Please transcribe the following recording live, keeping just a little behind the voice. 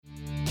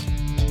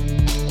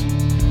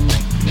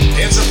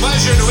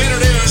pleasure to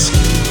introduce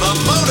the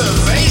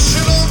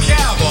Motivational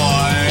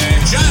Cowboy,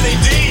 Johnny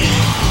D.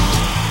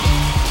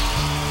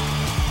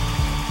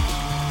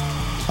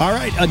 All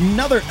right,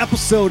 another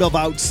episode of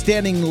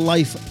Outstanding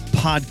Life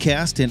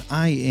Podcast, and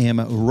I am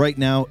right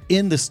now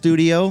in the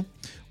studio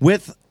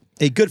with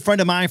a good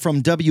friend of mine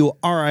from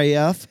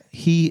WRIF.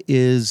 He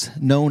is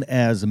known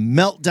as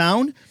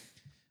Meltdown.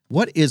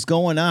 What is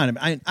going on?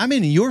 I'm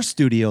in your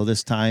studio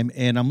this time,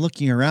 and I'm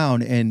looking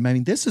around, and I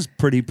mean, this is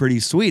pretty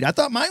sweet. I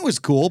thought mine was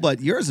cool,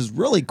 but yours is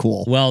really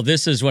cool. Well,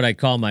 this is what I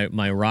call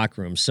my rock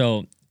room.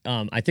 So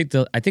I think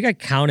I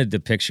counted the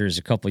pictures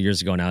a couple of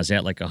years ago, and I was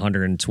at like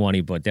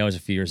 120, but that was a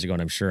few years ago,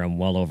 and I'm sure I'm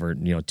well over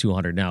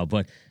 200 now.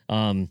 But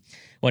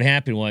what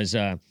happened was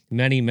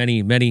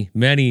many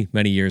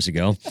years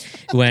ago,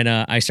 when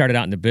I started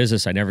out in the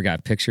business, I never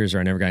got pictures or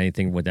I never got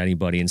anything with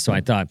anybody. And so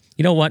I thought,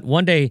 you know what?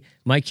 One day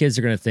my kids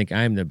are going to think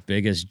I'm the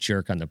biggest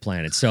jerk on the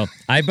planet. So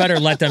I better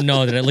let them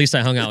know that at least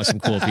I hung out with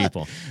some cool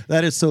people.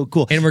 That is so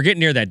cool. And we're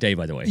getting near that day,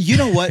 by the way. You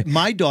know what?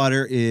 My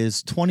daughter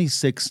is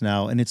 26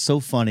 now, and it's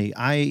so funny.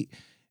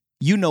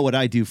 You know what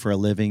I do for a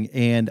living,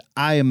 and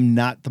I am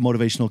not the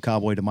motivational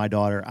cowboy to my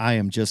daughter. I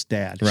am just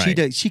dad.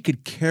 Right. She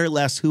could care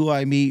less who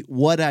I meet,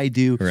 what I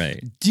do.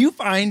 Right. Do you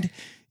find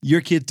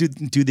your kids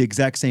do the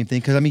exact same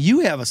thing? Because, I mean, you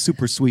have a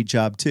super sweet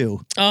job,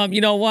 too.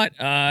 You know what?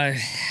 Are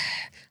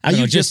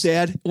you just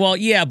dad? Well,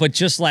 yeah, but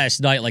just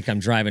last night, like I'm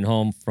driving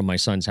home from my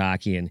son's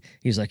hockey, and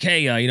he's like,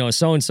 hey,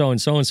 so-and-so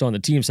and so-and-so on the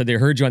team said they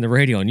heard you on the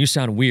radio, and you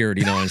sound weird,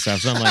 and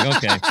stuff. So I'm like,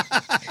 okay.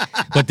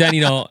 But then,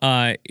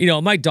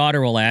 my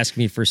daughter will ask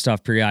me for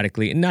stuff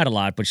periodically, and not a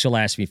lot, but she'll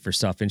ask me for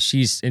stuff, and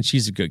she's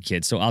a good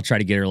kid, so I'll try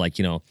to get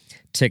her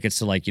tickets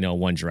to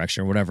One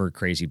Direction or whatever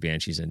crazy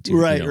band she's into.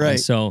 Right. And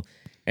so,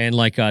 and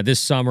this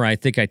summer, I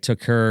think I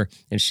took her,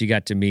 and she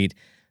got to meet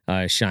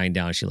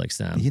Shinedown. She likes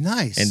them. You're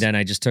nice. And then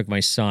I just took my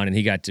son, and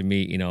he got to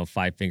meet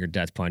Five Finger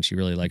Death Punch. He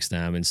really likes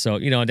them, and so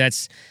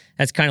that's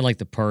kind of like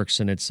the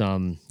perks, and it's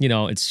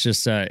it's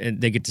just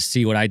they get to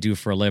see what I do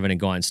for a living and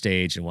go on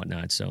stage and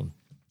whatnot.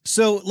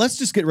 So let's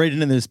just get right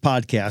into this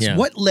podcast. Yeah.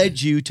 What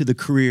led you to the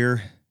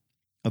career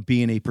of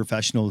being a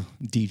professional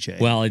DJ?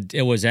 Well,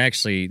 it was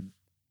actually,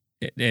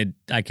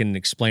 I can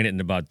explain it in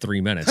about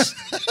 3 minutes.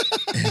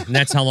 And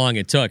that's how long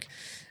it took.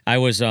 I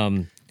was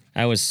 17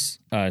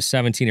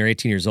 or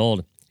 18 years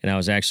old, and I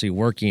was actually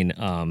working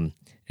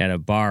at a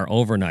bar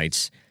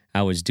overnights.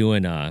 I was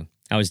doing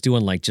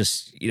like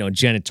just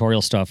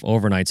janitorial stuff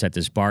overnights at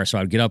this bar. So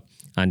I would get up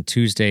on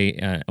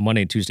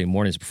Monday and Tuesday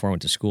mornings before I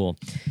went to school,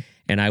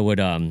 and I would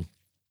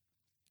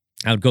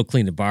go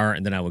clean the bar,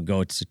 and then I would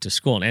go to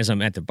school. And as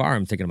I'm at the bar,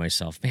 I'm thinking to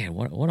myself, man,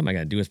 what am I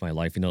going to do with my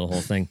life? The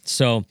whole thing.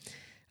 So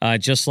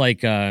just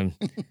like, I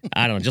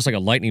don't know, just like a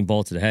lightning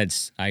bolt to the head,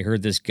 I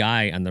heard this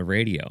guy on the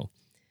radio,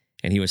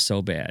 and he was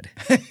so bad.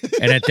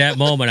 And at that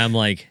moment, I'm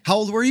like, how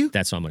old were you?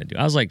 That's what I'm going to do.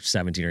 I was like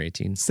 17 or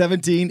 18.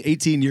 17,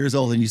 18 years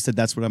old, and you said,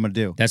 that's what I'm going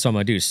to do. That's what I'm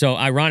going to do. So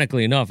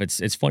ironically enough,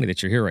 it's funny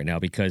that you're here right now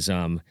because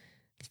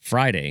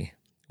Friday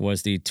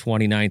was the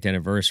 29th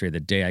anniversary of the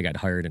day I got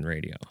hired in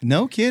radio.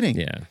 No kidding.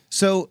 Yeah.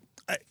 So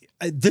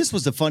this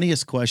was the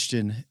funniest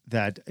question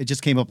that it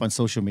just came up on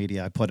social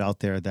media. I put out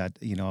there that,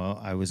 I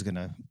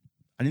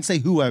didn't say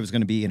who I was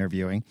going to be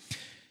interviewing,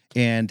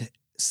 and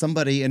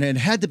it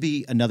had to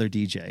be another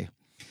DJ,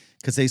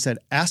 because they said,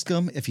 ask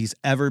him if he's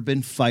ever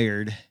been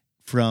fired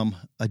from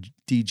a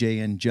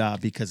DJing job,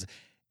 because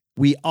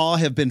we all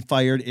have been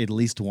fired at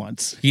least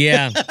once.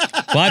 Yeah.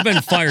 Well, I've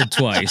been fired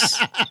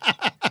twice.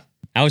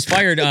 I was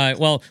fired.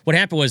 What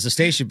happened was the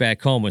station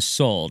back home was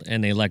sold,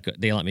 and they let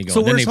me go.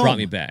 So then where's they brought home?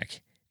 me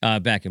back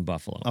in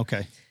Buffalo.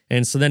 Okay.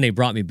 And so then they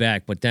brought me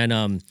back, but then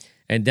on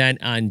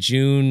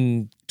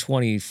June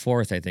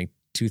 24th, I think,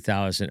 June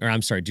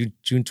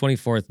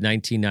 24th,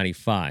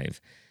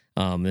 1995,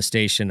 the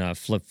station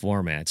flipped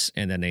formats,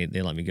 and then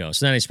they let me go.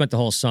 So then I spent the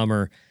whole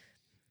summer.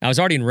 I was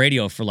already in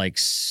radio for like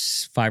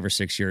 5 or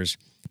 6 years,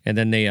 and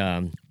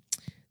then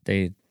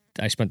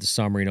I spent the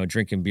summer,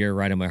 drinking beer,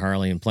 riding my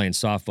Harley, and playing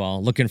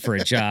softball, looking for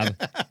a job.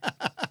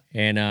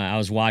 And I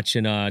was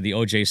watching the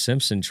O.J.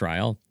 Simpson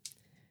trial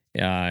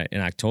in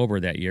October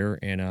that year,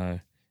 and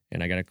I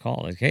got a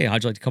call like, "Hey,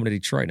 how'd you like to come to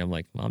Detroit?" And I'm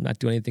like, "Well, I'm not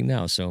doing anything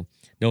now." So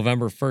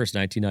November 1st,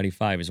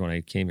 1995 is when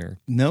I came here.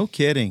 No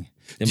kidding.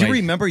 Do you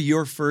remember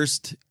your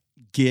first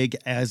gig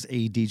as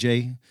a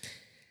DJ?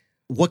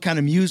 What kind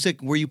of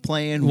music were you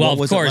playing? Well, what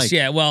was of course, it like?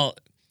 yeah. Well,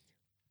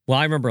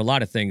 I remember a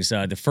lot of things.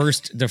 The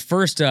first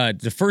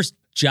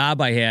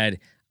job I had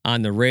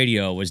on the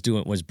radio was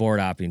board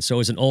opting. So it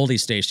was an oldie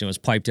station. It was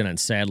piped in on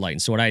satellite.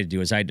 And so what I had to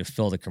do is I had to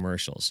fill the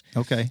commercials.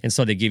 Okay. And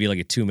so they give you like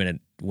a 2-minute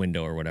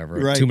window or whatever,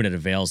 Right. 2-minute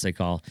avails they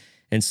call.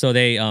 And so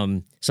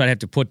so I'd have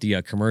to put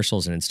the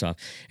commercials in and stuff.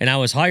 And I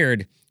was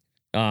hired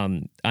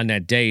on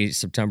that day,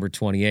 September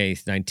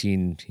 28th,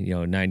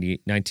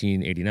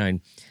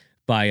 1989,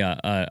 by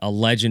a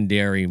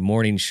legendary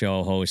morning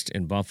show host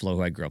in Buffalo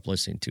who I grew up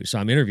listening to. So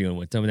I'm interviewing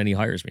with him, and then he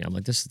hires me. I'm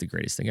like, this is the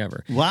greatest thing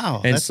ever.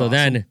 Wow. And that's so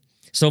awesome. then,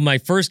 so my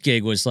first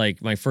gig was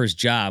like, my first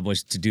job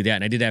was to do that,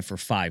 and I did that for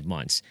 5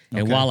 months.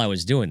 And Okay. while I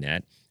was doing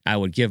that, I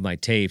would give my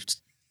tapes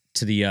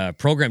to the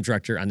program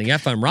director on the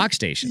FM rock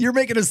station. You're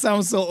making it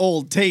sound so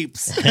old.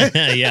 Tapes.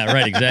 Yeah,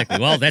 right, exactly.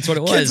 Well, that's what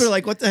it was. Kids are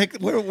like, what the heck?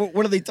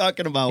 What are they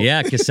talking about?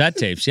 Yeah, cassette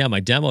tapes. Yeah, my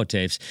demo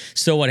tapes.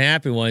 So what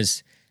happened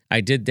was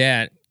I did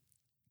that,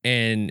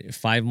 and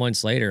 5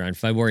 months later, on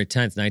February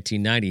 10th,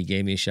 1990, he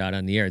gave me a shot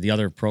on the air. The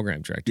other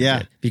program director Yeah.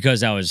 did,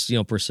 because I was,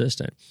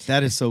 persistent.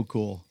 That is so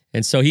cool.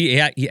 And so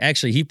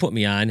he put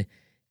me on.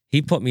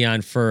 He put me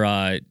on for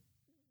I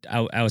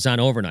was on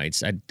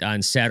overnights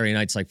on Saturday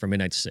nights, like from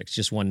midnight to 6,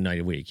 just one night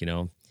a week,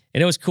 and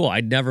it was cool.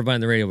 I'd never been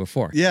on the radio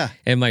before. Yeah.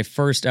 And my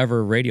first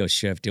ever radio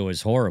shift, it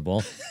was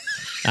horrible.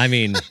 I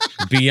mean,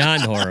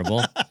 beyond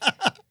horrible.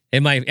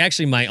 And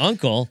my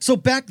uncle. So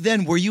back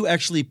then, were you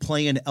actually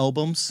playing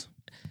albums?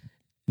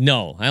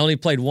 No, I only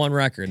played one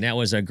record, and that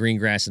was Green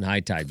Grass and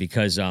High Tide,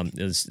 because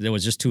it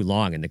was just too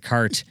long, and the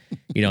cart,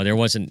 there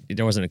wasn't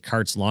a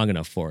carts long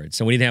enough for it,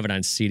 so we didn't have it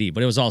on CD,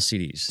 but it was all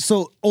CDs.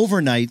 So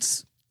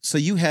overnights, so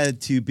you had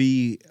to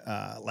be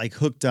like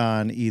hooked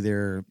on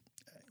either.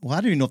 Well,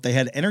 I don't even know if they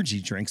had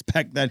energy drinks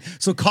back then.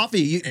 So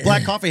coffee,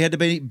 black coffee had to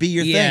be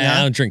your thing, huh?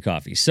 I don't drink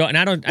coffee. So, and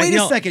I don't. Wait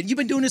a second, you've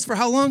been doing this for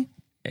how long?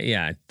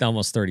 Yeah,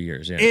 almost 30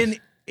 years. Yeah, And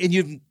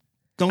you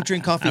don't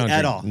drink coffee I don't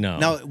at drink- all. no.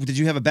 Now, did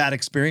you have a bad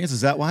experience?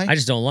 Is that why? I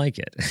just don't like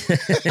it.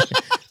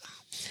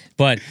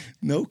 But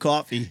No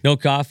coffee. no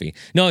coffee.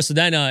 No. So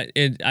then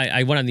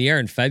I went on the air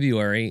in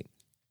February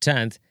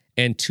 10th,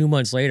 and 2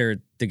 months later,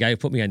 the guy who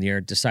put me on the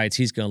air decides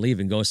he's going to leave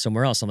and go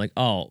somewhere else. I'm like,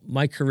 oh,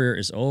 my career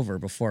is over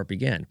before it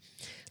began.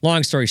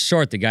 Long story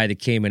short, the guy that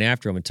came in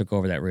after him and took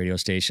over that radio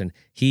station,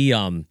 he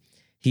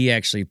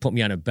actually put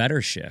me on a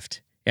better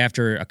shift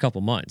after a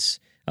couple months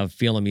of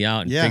feeling me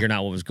out and Yeah. figuring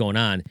out what was going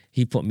on.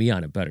 He put me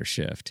on a better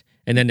shift.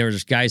 And then there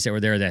was guys that were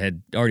there that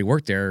had already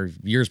worked there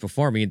years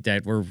before me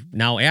that were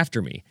now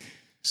after me.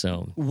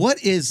 So, Were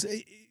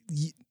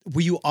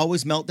you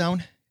always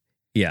Meltdown?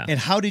 yeah. And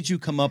how did you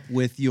come up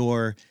with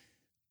your,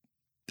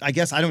 I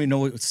guess, I don't even know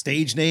what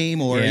stage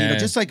name or, Yeah.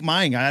 just like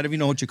mine, I don't even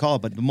know what you call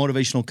it, but the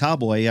Motivational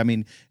Cowboy, I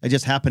mean, it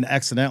just happened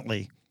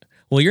accidentally.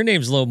 Well, your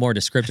name's a little more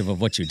descriptive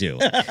of what you do.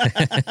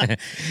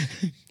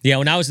 Yeah,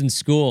 when I was in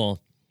school,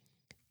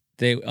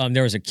 there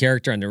was a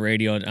character on the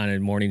radio on a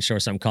morning show or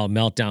something called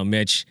Meltdown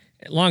Mitch.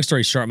 Long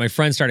story short, my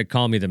friends started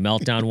calling me the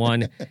Meltdown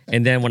one.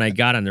 And then when I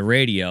got on the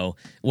radio,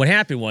 what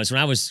happened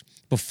was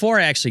before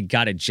I actually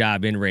got a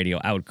job in radio,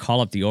 I would call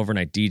up the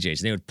overnight DJs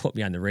and they would put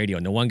me on the radio.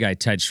 And the one guy,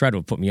 Ted Shred,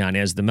 would put me on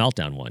as the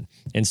Meltdown one.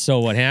 And so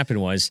what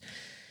happened was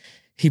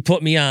he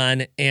put me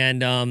on,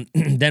 and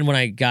then when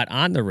I got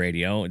on the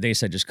radio, they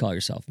said, just call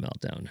yourself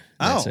Meltdown.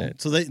 That's it.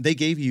 So they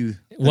gave you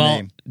the Well,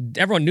 name.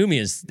 everyone knew me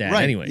as that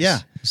Right, anyways. yeah.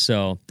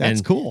 So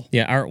That's cool.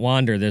 Yeah, Art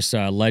Wander, this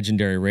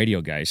legendary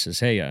radio guy, says,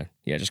 hey,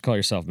 just call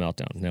yourself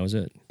Meltdown. And that was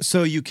it.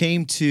 So you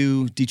came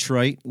to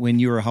Detroit when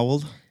you were how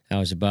old? I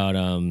was about,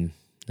 I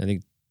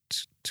think,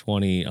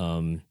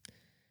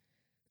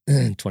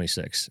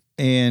 26.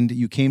 And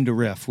you came to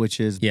Riff, which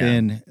has Yeah.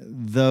 been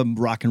the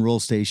rock and roll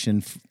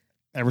station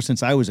ever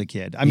since I was a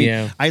kid. I mean,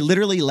 Yeah. I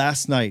literally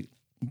last night,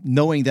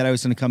 knowing that I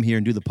was going to come here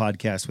and do the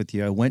podcast with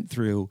you, I went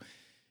through,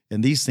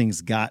 and these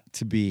things got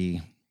to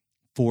be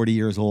 40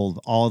 years old.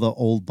 All the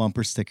old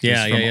bumper stickers.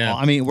 Yeah.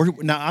 I mean,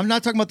 I'm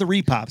not talking about the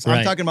repops. I'm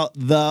Right. talking about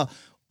the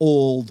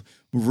old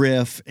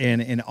Riff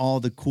and all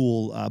the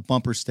cool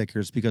bumper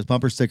stickers, because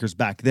bumper stickers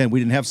back then, we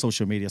didn't have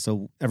social media,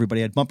 so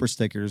everybody had bumper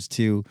stickers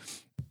to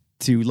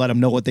let them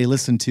know what they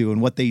listened to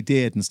and what they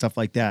did and stuff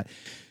like that.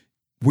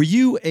 Were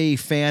you a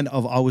fan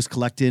of always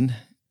collecting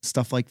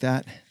stuff like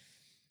that?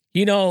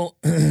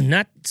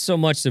 Not so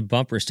much the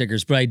bumper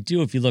stickers, but I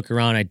do, if you look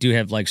around, I do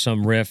have like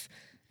some Riff,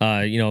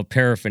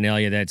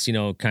 paraphernalia that's,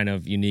 kind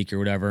of unique or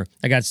whatever.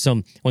 I got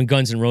some, when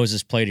Guns N'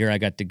 Roses played here, I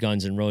got the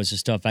Guns N' Roses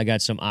stuff. I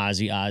got some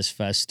Ozzy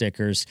Ozfest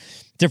stickers,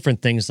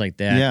 different things like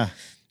that. Yeah.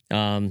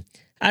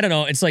 I don't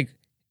know. It's like,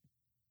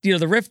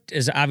 the Riff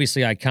is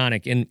obviously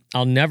iconic, and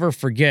I'll never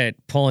forget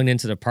pulling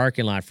into the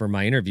parking lot for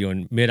my interview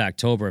in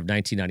mid-October of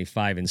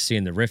 1995 and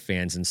seeing the Riff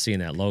fans and seeing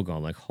that logo.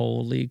 I'm like,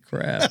 holy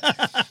crap,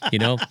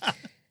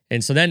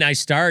 And so then I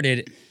was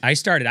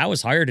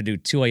hired to do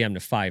 2 a.m.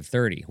 to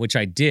 5:30, which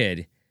I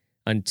did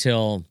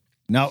until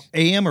Now,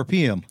 AM or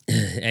PM?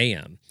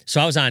 a.m. So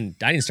I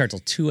didn't start till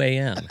 2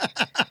 a.m.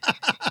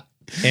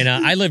 And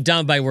I lived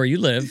down by where you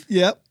live.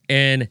 Yep.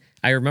 And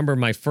I remember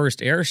my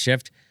first air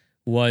shift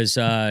was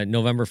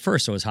November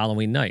 1st, so it was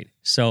Halloween night.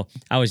 So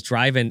I was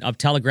driving up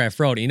Telegraph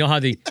Road. You know how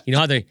the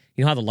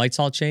lights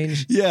all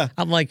change? Yeah.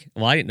 I'm like,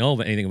 well, I didn't know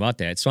anything about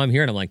that. So I'm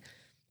here and I'm like,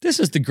 this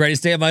is the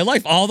greatest day of my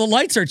life. All the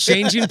lights are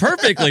changing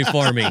perfectly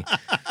for me.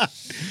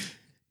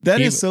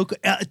 That is so cool.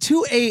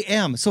 2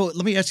 a.m. So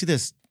let me ask you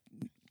this.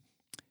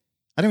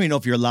 I don't even know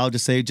if you're allowed to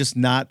say, just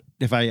not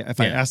if I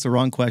ask the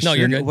wrong question. No,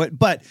 you're good.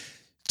 But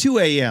 2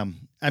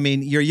 a.m. I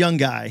mean, you're a young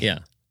guy. Yeah.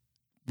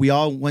 We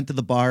all went to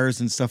the bars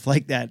and stuff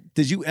like that.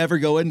 Did you ever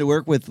go into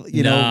work with,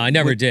 No, I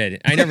never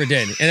did. I never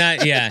did.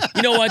 And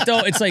you know what though?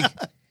 It's like,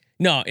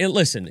 no,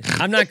 listen,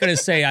 I'm not going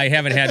to say I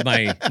haven't had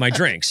my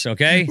drinks,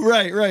 okay?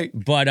 Right.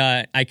 But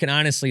I can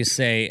honestly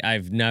say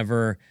I've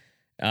never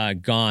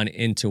gone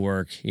into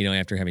work,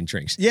 after having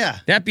drinks. Yeah.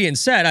 That being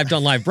said, I've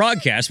done live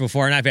broadcasts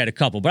before, and I've had a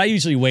couple, but I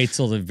usually wait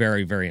till the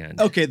very, very end.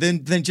 Okay,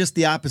 then just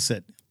the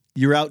opposite.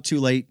 You're out too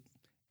late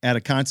at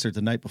a concert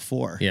the night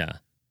before. Yeah.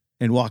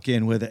 And walk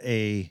in with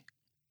a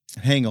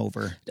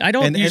hangover. I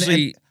don't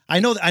usually.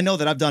 And I know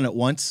that I've done it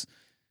once.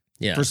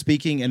 Yeah. For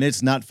speaking, and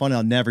it's not fun.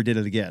 I'll never did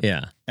it again.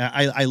 Yeah.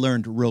 I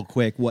learned real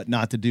quick what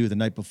not to do the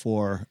night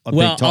before a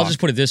Well, big talk. I'll just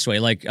put it this way.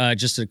 Like,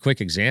 just a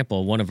quick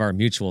example. One of our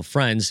mutual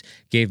friends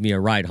gave me a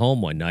ride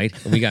home one night,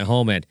 and we got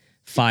home at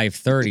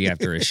 5:30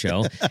 after a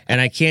show. And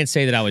I can't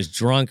say that I was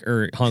drunk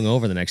or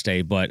hungover the next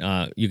day, but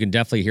you can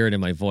definitely hear it in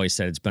my voice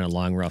that it's been a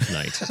long, rough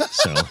night.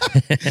 So,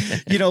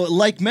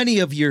 like many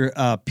of your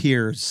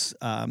peers,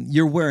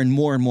 you're wearing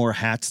more and more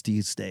hats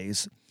these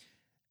days.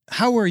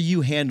 How are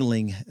you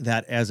handling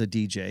that as a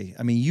DJ?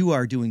 I mean, you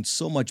are doing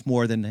so much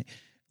more than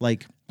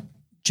like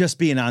just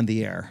being on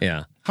the air.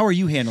 Yeah. How are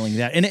you handling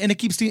that? And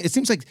it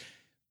seems like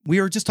we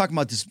were just talking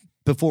about this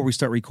before we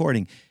start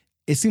recording.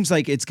 It seems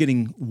like it's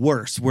getting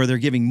worse where they're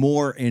giving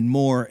more and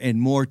more and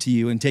more to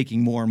you and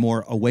taking more and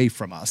more away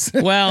from us.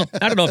 Well,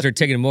 I don't know if they're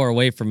taking more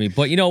away from me,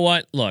 but you know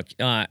what? Look,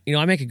 I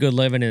make a good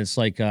living, and it's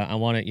like I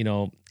want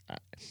to,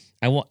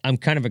 I'm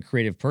kind of a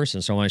creative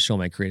person, so I want to show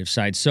my creative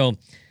side. So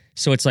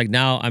it's like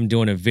now I'm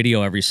doing a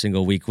video every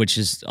single week, which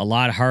is a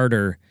lot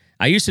harder.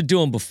 I used to do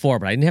them before,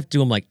 but I didn't have to do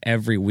them like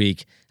every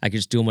week. I could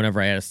just do them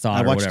whenever I had a thought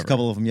I or watched whatever. a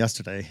couple of them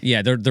yesterday.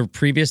 Yeah,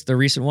 the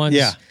recent ones.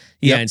 Yeah.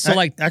 Yeah. Yep. And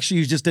so actually,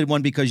 you just did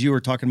one because you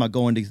were talking about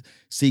going to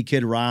see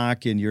Kid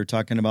Rock, and you're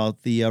talking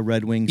about the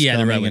Red Wings. Yeah,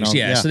 the Red Wings. All,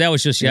 yeah. So that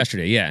was just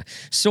yesterday. Yeah.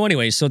 So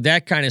anyway, so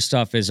that kind of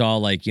stuff is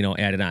all like,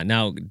 added on.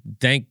 Now,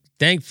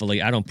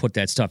 thankfully, I don't put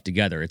that stuff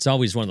together. It's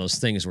always one of those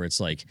things where it's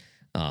like,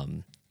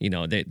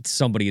 that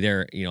somebody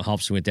there,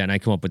 helps me with that, and I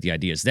come up with the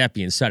ideas. That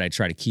being said, I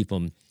try to keep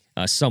them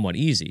somewhat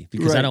easy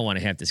because I don't want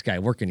to have this guy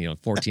working,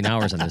 14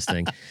 hours on this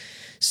thing.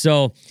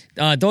 So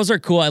those are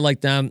cool. I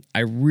like them. I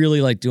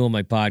really like doing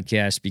my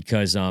podcast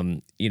because,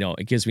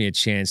 it gives me a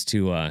chance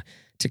to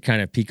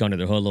kind of peek under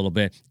the hood a little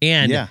bit.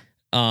 And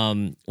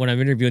when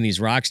I'm interviewing these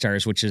rock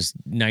stars, which is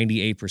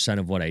 98%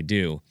 of what I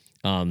do,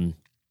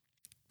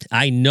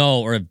 I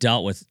know or have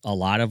dealt with a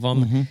lot of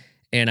them, Mm-hmm.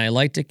 and I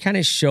like to kind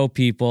of show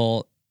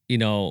people,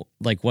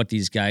 like what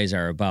these guys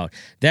are about.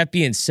 That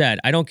being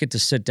said, I don't get to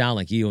sit down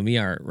like you and me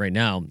are right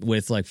now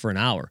with like for an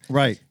hour.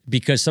 Right.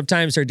 Because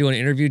sometimes they're doing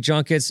interview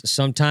junkets.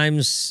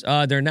 Sometimes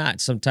they're not.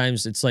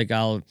 Sometimes it's like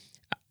I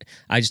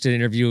just did an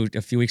interview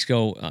a few weeks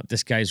ago.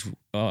 This guy's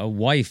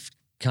wife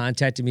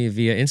contacted me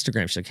via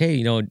Instagram. She's like,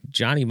 hey,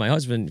 Johnny, my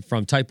husband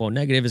from Type O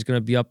Negative is going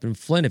to be up in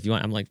Flint if you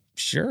want. I'm like,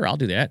 sure, I'll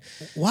do that.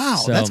 Wow.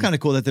 So, that's kind of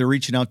cool that they're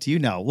reaching out to you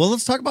now. Well,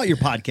 let's talk about your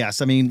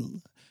podcast. I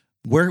mean,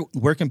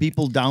 where can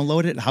people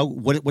download it?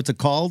 What's it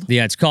called?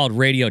 Yeah, it's called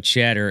Radio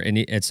Chatter, and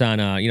it's on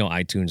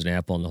iTunes and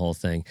Apple and the whole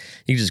thing.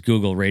 You can just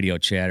Google Radio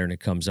Chatter and it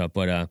comes up.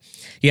 But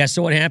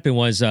so what happened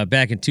was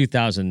back in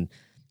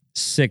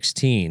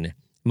 2016,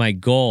 my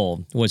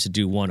goal was to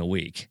do one a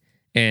week,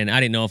 and I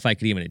didn't know if I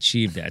could even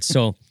achieve that.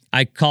 So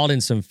I called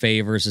in some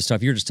favors and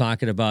stuff. You were just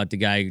talking about the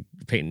guy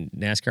painting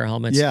NASCAR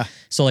helmets. Yeah.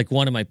 So like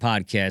one of my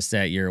podcasts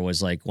that year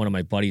was like one of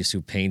my buddies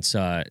who paints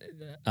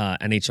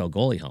NHL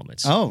goalie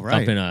helmets. Oh,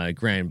 right. Up in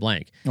Grand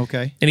Blanc.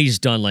 Okay. And he's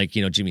done like,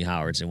 Jimmy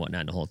Howard's and whatnot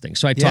and the whole thing.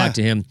 So I talked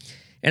to him,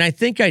 and I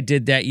think I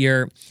did that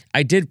year.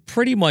 I did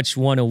pretty much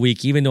one a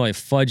week, even though I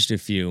fudged a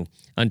few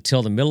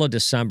until the middle of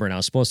December, and I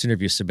was supposed to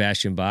interview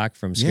Sebastian Bach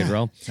from Skid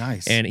Row.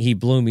 Nice. And he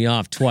blew me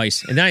off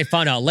twice. And then I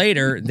found out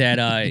later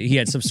that he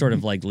had some sort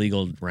of like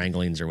legal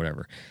wranglings or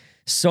whatever.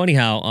 So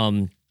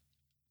anyhow,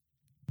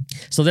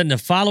 so then the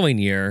following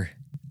year,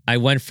 I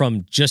went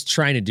from just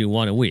trying to do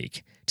one a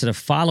week to the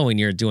following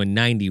year doing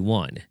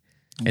 91.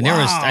 And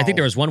I think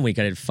there was 1 week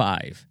I did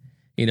 5,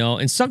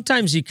 and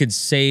sometimes you could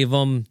save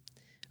them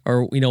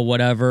or,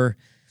 whatever.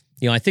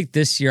 I think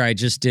this year I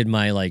just did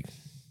my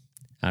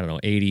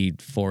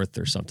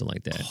 84th or something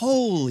like that.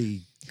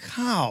 Holy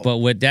cow.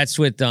 But this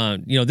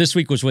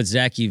week was with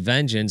Zachy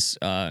Vengeance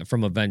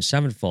from Avenged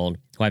Sevenfold,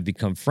 who I've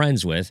become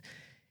friends with.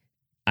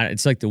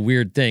 It's like the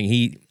weird thing.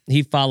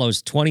 He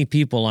follows 20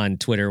 people on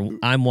Twitter.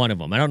 I'm one of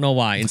them. I don't know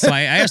why. And so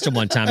I asked him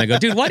one time, I go,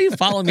 dude, why do you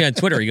follow me on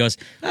Twitter? He goes,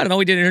 I don't know.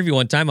 We did an interview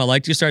one time. I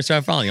liked you,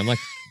 started following you. I'm like,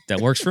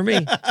 that works for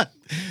me.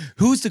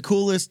 Who's the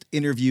coolest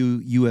interview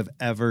you have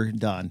ever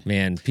done?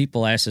 Man,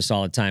 people ask this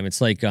all the time.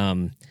 It's like,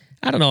 I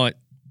don't know.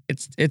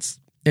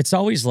 It's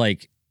always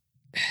like,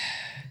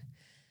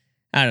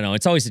 I don't know.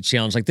 It's always a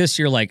challenge. Like this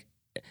year, like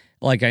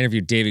I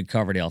interviewed David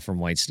Coverdale from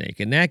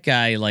Whitesnake, and that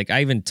guy,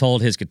 I even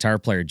told his guitar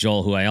player,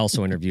 Joel, who I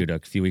also interviewed a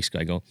few weeks ago,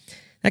 I go,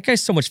 that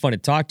guy's so much fun to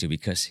talk to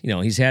because,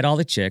 he's had all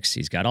the chicks,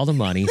 he's got all the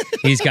money,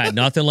 he's got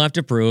nothing left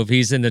to prove,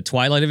 he's in the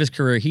twilight of his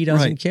career, he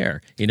doesn't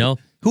care,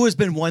 Who has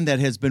been one that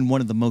has been one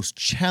of the most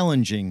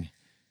challenging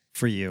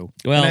for you?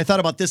 Well, and I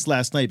thought about this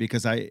last night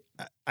because I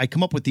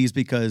come up with these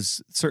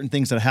because certain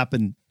things that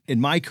happen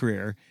in my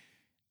career,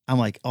 I'm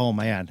like, oh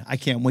man, I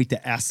can't wait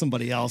to ask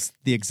somebody else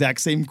the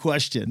exact same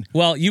question.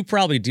 Well, you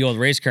probably deal with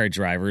race car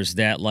drivers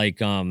that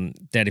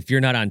that if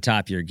you're not on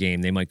top of your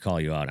game, they might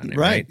call you out on it,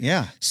 right?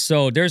 Yeah.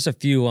 So there's a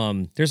few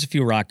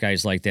rock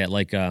guys like that.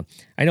 Like I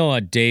know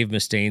Dave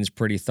Mustaine's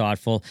pretty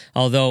thoughtful,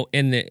 although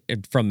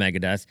from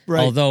Megadeth. Right.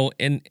 Although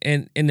in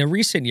the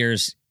recent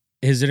years,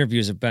 his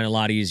interviews have been a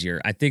lot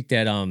easier. I think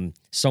that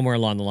somewhere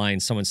along the line,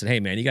 someone said, "Hey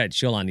man, you got to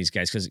chill on these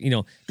guys because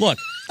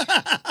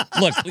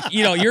look,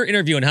 you're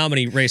interviewing how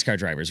many race car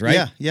drivers,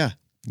 right? Yeah.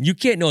 You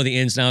can't know the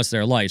ins and outs of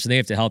their life, so they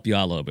have to help you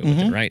out a little bit with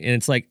it, right? And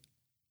it's like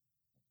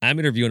I'm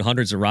interviewing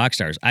hundreds of rock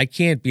stars. I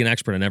can't be an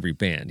expert on every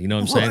band. You know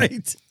what I'm saying?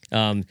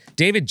 Right.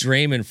 David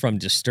Draymond from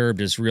Disturbed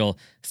is real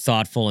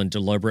thoughtful and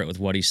deliberate with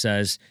what he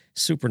says.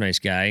 Super nice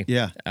guy.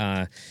 Yeah.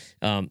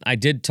 I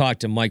did talk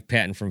to Mike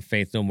Patton from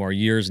Faith No More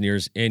years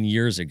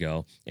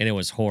ago, and it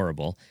was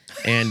horrible.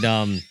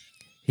 And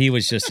he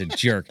was just a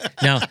jerk.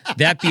 Now,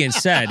 that being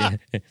said,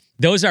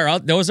 there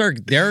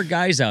are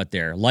guys out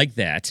there like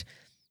that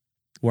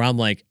where I'm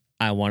like,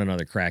 I want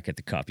another crack at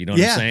the cup. You know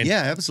what I'm saying?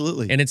 Yeah,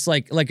 absolutely. And it's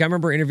like I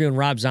remember interviewing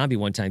Rob Zombie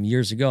one time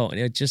years ago, and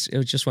it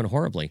just went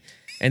horribly.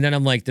 And then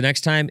I'm like, the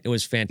next time it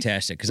was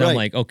fantastic because I'm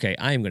like, okay,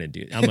 I'm going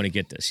to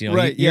get this. You know,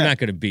 Right, you're yeah. not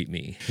going to beat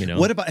me. You know.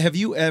 What about, have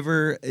you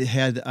ever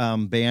had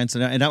bands,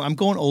 and I'm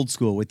going old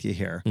school with you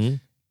here,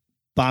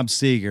 Bob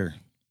Seger,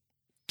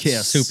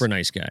 Kiss. Super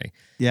nice guy.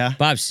 Yeah.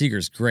 Bob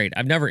Seger's great.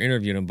 I've never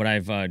interviewed him, but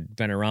I've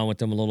been around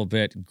with him a little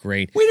bit.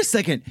 Great. Wait a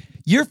second.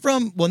 You're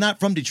not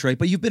from Detroit,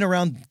 but you've been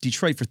around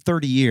Detroit for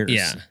 30 years.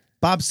 Yeah.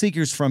 Bob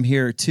Seger's from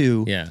here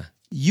too. Yeah.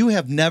 You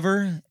have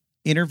never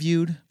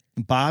interviewed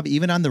Bob,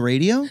 even on the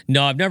radio?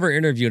 No, I've never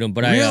interviewed him,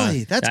 but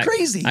Really? That's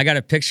crazy. I got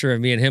a picture of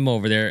me and him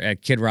over there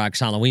at Kid Rock's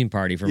Halloween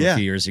party from Yeah. a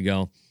few years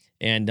ago.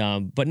 And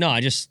but no,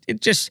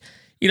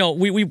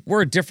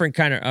 we're a different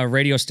kind of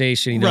radio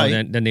station,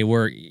 Right. than they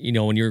were,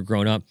 when you were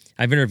growing up.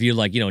 I've interviewed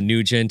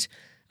Nugent.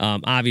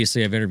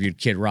 Obviously, I've interviewed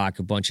Kid Rock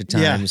a bunch of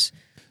times.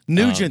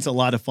 Nugent's a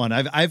lot of fun.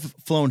 I've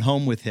flown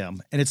home with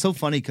him, and it's so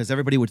funny because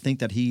everybody would think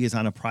that he is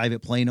on a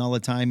private plane all the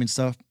time and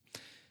stuff.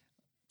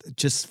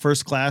 Just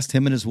first class,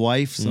 him and his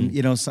wife,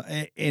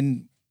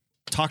 and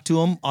talked to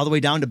him all the way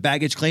down to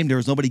baggage claim. There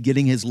was nobody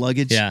getting his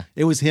luggage. Yeah.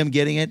 It was him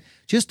getting it.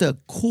 Just a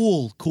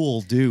cool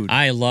dude.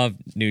 I love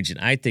Nugent.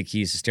 I think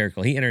he's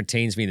hysterical. He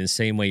entertains me in the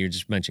same way you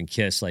just mentioned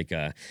Kiss, like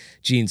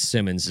Gene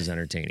Simmons is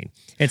entertaining.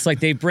 It's like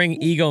they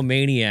bring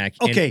Egomaniac.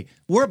 Okay,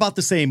 we're about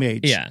the same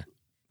age. Yeah.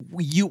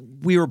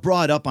 We were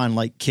brought up on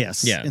like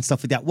Kiss Yeah. and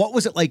stuff like that. What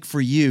was it like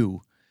for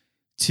you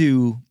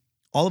to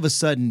all of a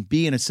sudden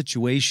be in a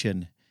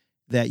situation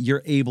that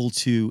you're able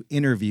to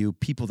interview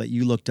people that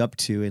you looked up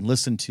to and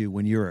listened to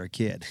when you were a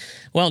kid?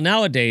 Well,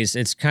 nowadays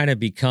it's kind of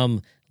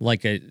become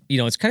like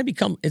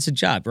it's a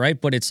job, right?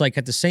 But it's like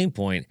at the same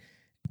point,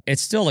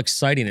 it's still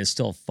exciting. It's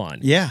still fun.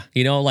 Yeah.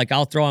 Like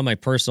I'll throw on my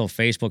personal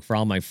Facebook for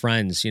all my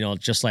friends,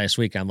 just last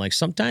week, I'm like,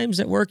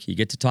 sometimes at work you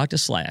get to talk to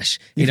Slash,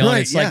 and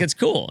Right, it's yeah. like, it's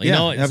cool.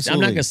 Yeah, I'm not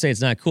absolutely. going to say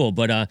it's not cool,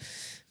 but,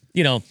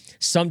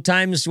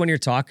 sometimes when you're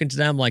talking to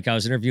them, like I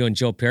was interviewing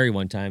Joe Perry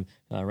one time,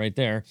 right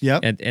there.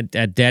 Yep.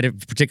 At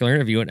that particular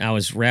interview, and I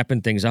was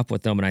wrapping things up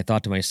with them, and I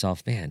thought to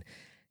myself, man,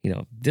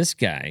 this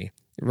guy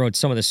wrote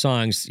some of the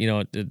songs, the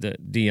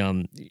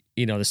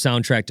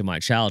soundtrack to my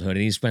childhood,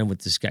 and he's been with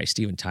this guy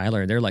Steven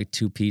Tyler, and they're like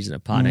two peas in a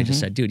pod. And I just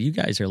said, dude, you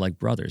guys are like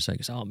brothers. I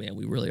go, oh man,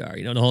 we really are.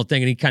 The whole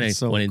thing, and he kind of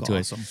So went into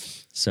awesome.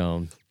 it.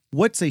 So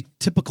What's a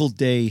typical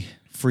day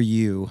for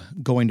you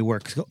going to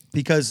work?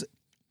 Because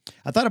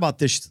I thought about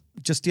this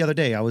just the other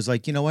day. I was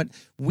like, you know what?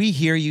 We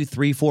hear you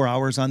 3-4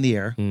 hours on the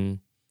air,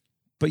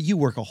 but you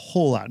work a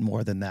whole lot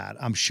more than that,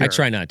 I'm sure. I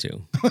try not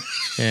to.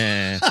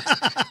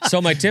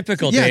 So my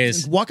typical day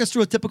is. Walk us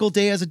through a typical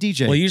day as a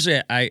DJ. Well,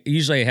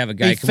 usually I have a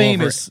guy come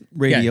famous over.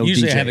 radio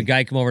usually DJ. I have a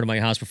guy come over to my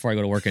house before I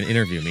go to work and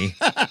interview me.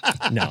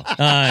 No.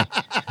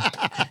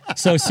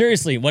 So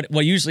seriously,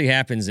 what usually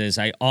happens is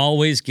I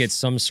always get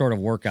some sort of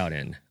workout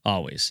in.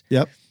 Always.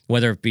 Yep.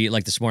 Whether it be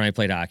like this morning I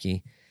played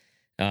hockey.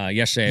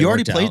 Yesterday You I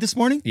already worked played out. this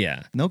morning?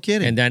 Yeah. No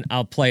kidding. And then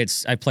I played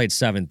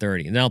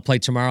 7:30, and then I'll play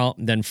tomorrow.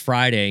 And then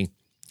Friday,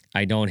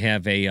 I don't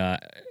have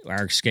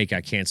our skate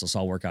got canceled, so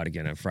I'll work out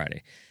again on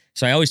Friday.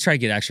 So I always try to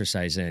get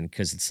exercise in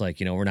because it's like,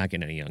 we're not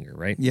getting any younger,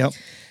 right? Yep.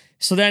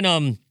 So then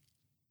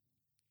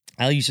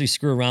I'll usually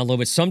screw around a little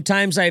bit.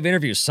 Sometimes I have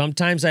interviews.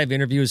 Sometimes I have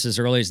interviews as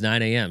early as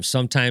 9 a.m.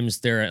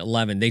 Sometimes they're at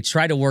 11. They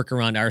try to work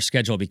around our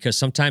schedule because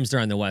sometimes they're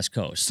on the West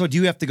Coast. So do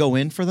you have to go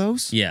in for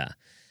those? Yeah.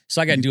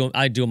 So I got to do them.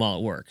 I do them all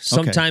at work.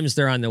 Sometimes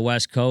they're on the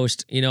West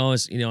Coast,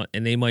 and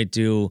they might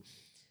do,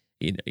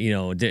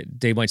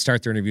 they might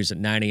start their interviews at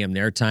 9 a.m.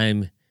 their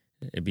time.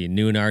 It'd be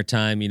noon our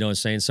time. You know what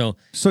I'm saying?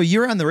 So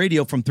you're on the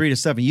radio from 3 to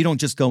 7. You don't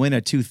just go in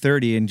at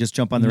 2:30 and just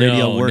jump on the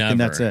radio, work, never, and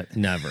that's it.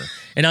 Never.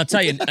 And I'll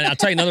tell you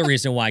another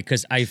reason why.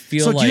 Because I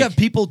feel So like. do you have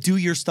people do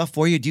your stuff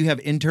for you? Do you have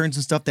interns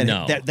and stuff that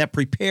No. that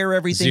prepare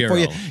everything for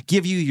you? Zero.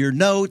 Give you your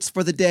notes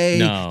for the day?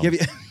 No. Give you,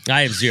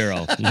 I have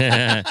zero.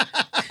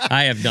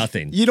 I have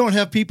nothing. you don't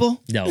have people?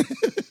 No.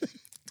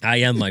 I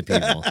am my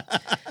people.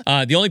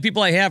 The only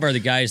people I have are the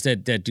guys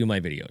that do my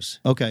videos.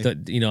 Okay.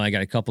 I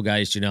got a couple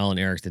guys, Janelle and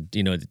Eric, that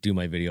that do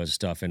my videos and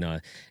stuff,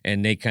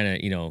 and they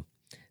kind of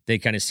they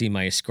kind of see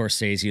my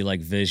Scorsese like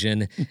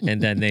vision,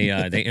 and then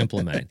they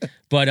implement it.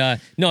 But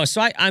no,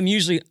 so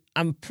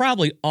I'm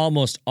probably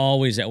almost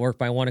always at work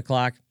by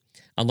 1:00,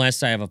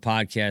 unless I have a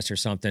podcast or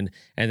something,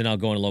 and then I'll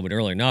go in a little bit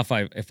earlier. Now, if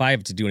I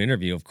have to do an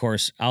interview, of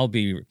course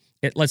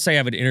let's say I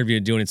have an interview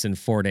doing it in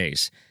 4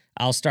 days.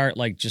 I'll start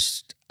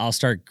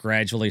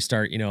gradually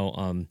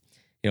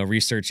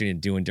researching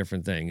and doing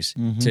different things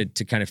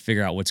to kind of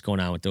figure out what's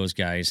going on with those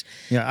guys.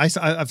 Yeah,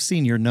 I've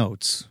seen your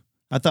notes.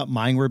 I thought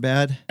mine were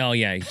bad. Oh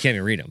yeah, you can't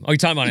even read them. Oh, you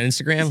talking about on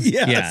Instagram?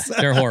 Yes.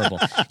 Yeah, they're horrible.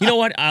 You know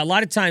what? A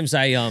lot of times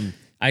I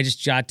just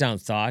jot down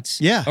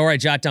thoughts. Yeah. Or I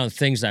jot down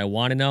things that I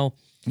want to know.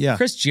 Yeah.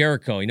 Chris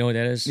Jericho, you know who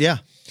that is? Yeah.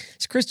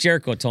 So Chris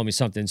Jericho told me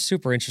something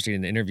super interesting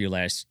in the interview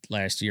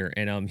last year,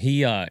 and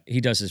he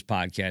does his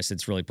podcast.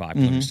 It's really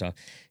popular and stuff.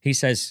 He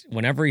says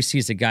whenever he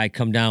sees a guy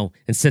come down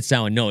and sits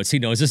down and notes, he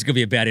knows this is gonna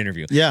be a bad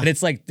interview. Yeah, and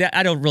it's like that.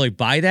 I don't really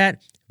buy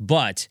that,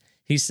 but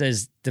he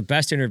says the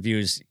best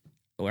interviews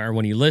are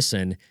when you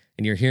listen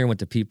and you're hearing what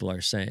the people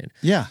are saying.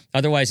 Yeah.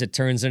 Otherwise, it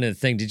turns into the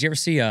thing. Did you ever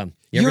see?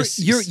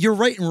 You're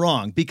right and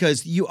wrong,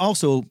 because you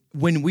also,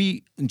 when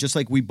we, just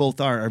like we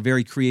both are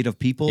very creative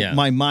people,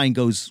 my mind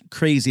goes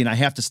crazy and I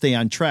have to stay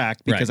on track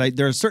because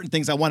there are certain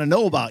things I want to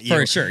know about you.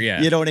 For sure,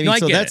 yeah. You know what I mean? No, I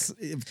So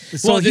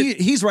get it.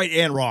 he's right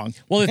and wrong.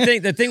 Well,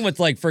 the thing with,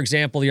 like, for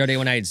example, the other day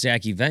when I had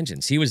Zachy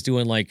Vengeance, he was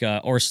doing like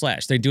or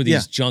Slash. They do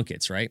these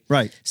junkets, right?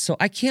 Right. So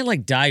I can't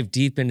like dive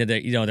deep into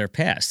their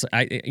past.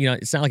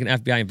 It's not like an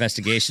FBI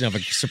investigation of a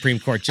Supreme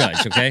Court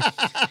judge, okay?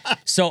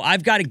 So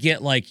I've got to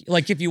get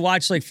like if you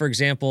watch, like, for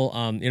example,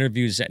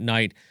 interviews at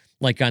night,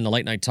 like on the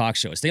late night talk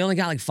shows, they only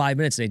got like 5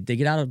 minutes. They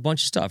get out a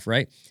bunch of stuff,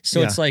 right?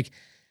 So it's like,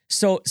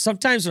 so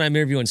sometimes when I'm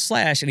interviewing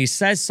Slash and he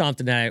says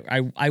something that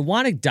I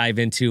want to dive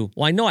into,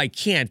 well, I know I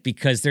can't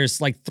because there's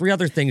like 3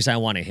 other things I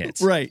want to hit.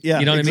 Right. Yeah.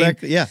 You know what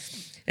exactly, I mean? Yeah.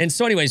 And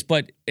so, anyways,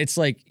 but it's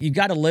like you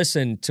got to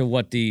listen to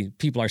what the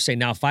people are saying.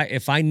 Now,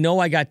 if I know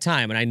I got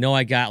time and I know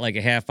I got like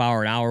a half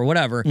hour, an hour,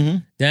 whatever,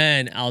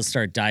 then I'll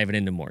start diving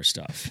into more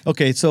stuff.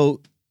 Okay,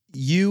 so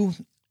you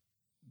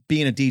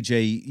being a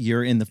DJ,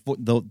 you're in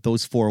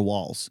those 4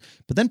 walls.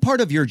 But then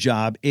part of your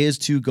job is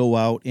to go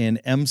out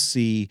and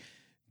MC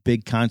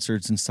big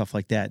concerts and stuff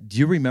like that. Do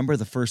you remember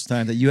the first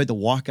time that you had to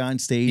walk on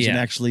stage and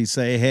actually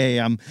say, hey,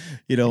 I'm,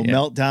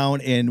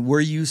 Meltdown? And were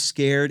you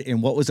scared?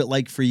 And what was it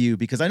like for you?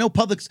 Because I know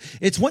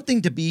it's one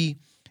thing to be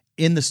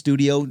in the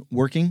studio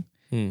working,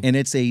 and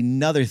it's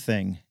another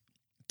thing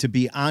to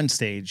be on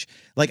stage.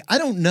 Like, I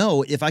don't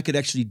know if I could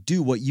actually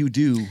do what you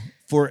do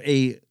for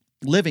a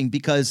living,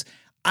 because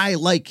I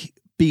like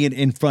being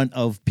in front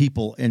of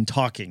people and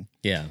talking.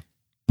 Yeah.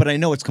 But I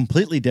know it's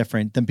completely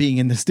different than being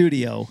in the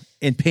studio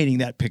and painting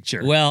that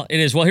picture. Well, it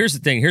is. Well, here's the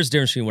thing. Here's the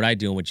difference between what I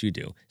do and what you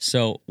do.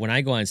 So when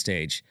I go on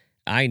stage,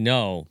 I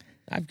know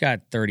I've got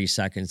 30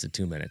 seconds to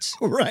 2 minutes.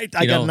 Right.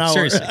 I got an hour.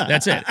 Seriously.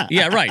 That's it.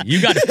 Yeah, right.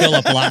 You got to fill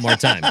up a lot more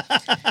time.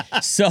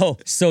 So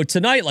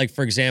tonight, like,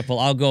 for example,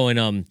 I'll go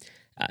and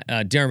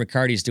Darren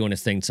McCarty's doing a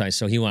thing tonight,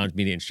 so he wanted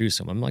me to introduce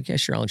him. I'm like, yeah,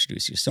 sure, I'll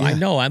introduce you. So I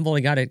know I've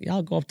only got it.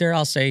 I'll go up there.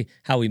 I'll say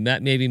how we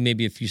met,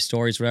 maybe a few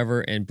stories,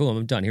 whatever, and boom,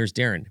 I'm done. Here's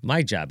Darren.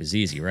 My job is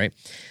easy, right?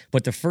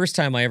 But the first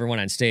time I ever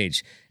went on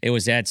stage, it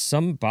was at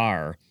some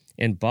bar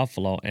in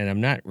Buffalo, and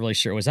I'm not really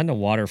sure. It was on the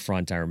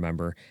waterfront, I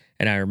remember,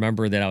 and I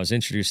remember that I was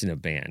introducing a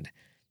band.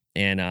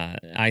 And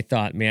I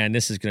thought, man,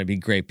 this is going to be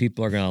great.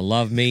 People are going to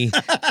love me,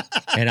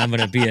 and I'm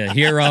going to be a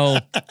hero,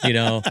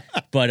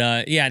 But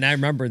and I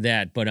remember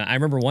that. But I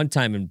remember one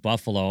time in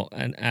Buffalo,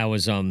 and I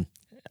was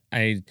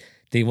they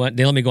let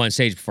me go on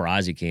stage before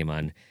Ozzy came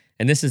on,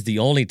 and this is the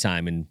only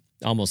time in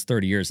almost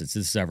 30 years that this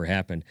has ever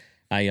happened.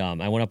 I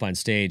went up on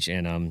stage,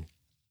 and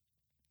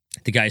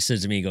the guy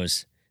says to me, he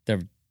goes,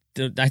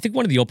 I think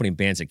one of the opening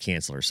bands had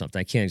canceled or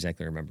something. I can't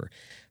exactly remember,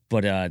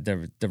 but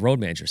the road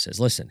manager says,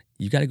 listen,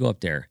 you got to go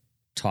up there.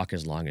 Talk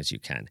as long as you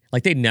can.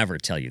 Like, they never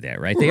tell you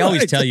that, right? They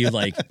always tell you,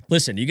 like,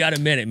 listen, you got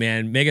a minute,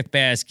 man. Make it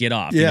fast, get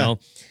off, you know?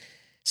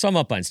 So I'm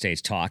up on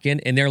stage talking,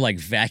 and they're like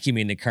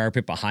vacuuming the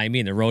carpet behind me,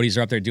 and the roadies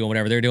are up there doing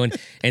whatever they're doing.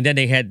 And then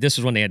this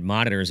was when they had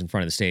monitors in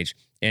front of the stage,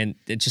 and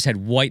it just had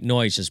white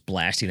noise just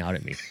blasting out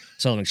at me.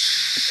 So I'm like,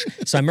 shh.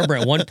 So I remember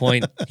at one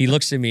point, he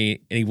looks at me,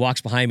 and he walks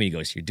behind me, he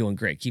goes, you're doing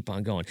great, keep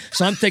on going.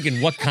 So I'm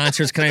thinking, what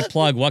concerts can I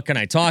plug? What can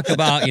I talk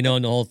about? And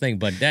the whole thing.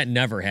 But that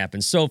never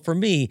happened. So for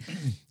me,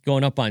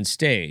 going up on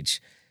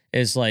stage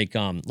is like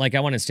I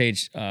went on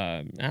stage,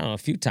 I don't know, a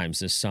few times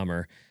this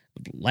summer.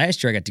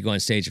 Last year, I got to go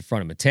on stage in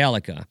front of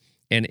Metallica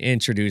and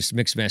introduce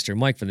Mixmaster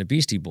Mike from the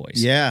Beastie Boys.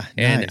 Yeah,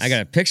 and nice. I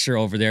got a picture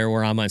over there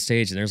where I'm on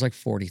stage, and there's like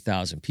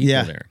 40,000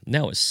 people there. And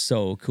that was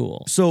so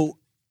cool. So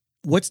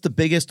what's the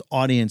biggest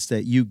audience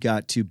that you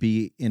got to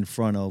be in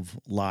front of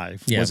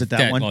live? Yeah, was it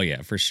that one? Oh,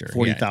 yeah, for sure.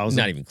 40,000?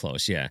 Not even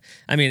close, yeah.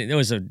 I mean,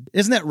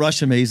 Isn't that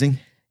Rush amazing?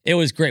 It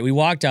was great. We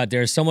walked out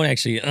there. Someone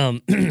actually,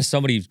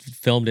 somebody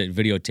filmed it,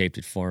 videotaped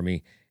it for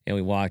me. and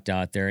we walked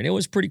out there, and it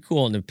was pretty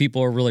cool. And the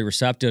people were really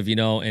receptive,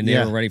 and they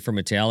Yeah. were ready for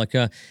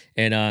Metallica.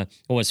 And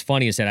what was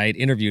funny is that I had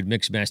interviewed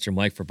Mixmaster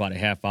Mike for about a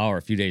half hour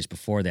a few days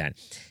before that,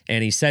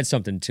 and he said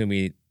something to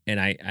me, and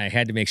I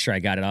had to make sure I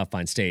got it off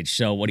on stage.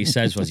 So what he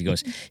says was, he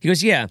goes,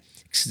 yeah.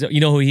 So, you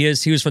know who he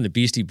is? He was from the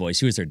Beastie Boys.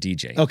 He was their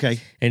DJ. Okay.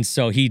 And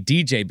so he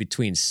DJ'd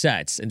between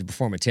sets and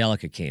before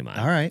Metallica came on.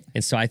 All right.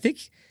 And so I think,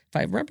 if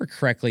I remember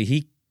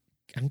correctly,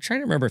 I'm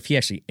trying to remember if he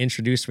actually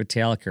introduced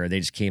Metallica or they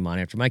just came on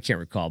after him. I can't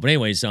recall. But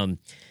anyways,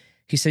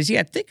 he says,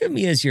 yeah, think of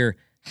me as your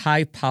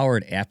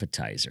high-powered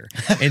appetizer.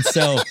 And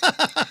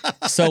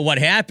so what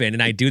happened,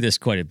 and I do this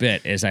quite a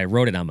bit, is I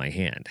wrote it on my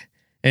hand.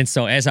 And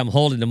so as I'm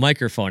holding the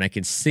microphone, I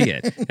can see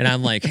it. And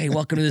I'm like, hey,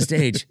 welcome to the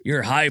stage.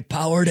 Your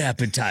high-powered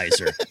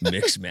appetizer,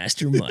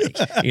 Mixmaster Mike.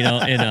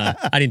 And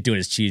I didn't do it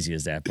as cheesy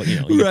as that, but, you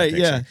get the Right,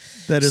 picture. yeah.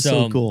 That is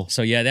so cool.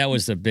 So, yeah, that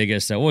was the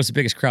biggest. What was the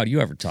biggest crowd you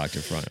ever talked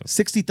in front of?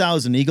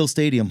 60,000, Eagle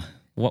Stadium.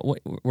 What?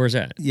 Where's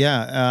that?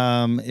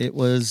 Yeah, it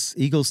was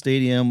Eagle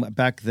Stadium.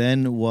 Back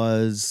then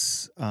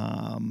was,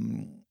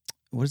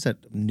 what is that,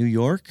 New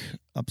York?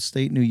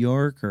 Upstate New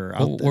York? Or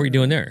out What there? were you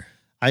doing there?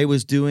 I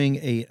was doing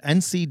a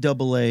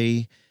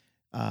NCAA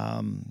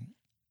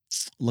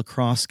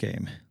lacrosse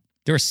game.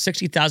 There were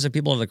 60,000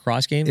 people at the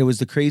cross game? It was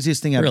the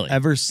craziest thing I've Really?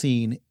 ever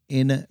seen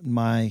in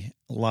my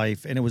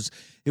life. And it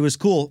was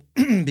cool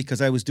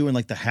because I was doing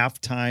like the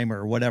halftime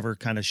or whatever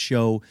kind of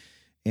show,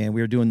 and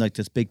we were doing like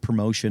this big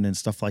promotion and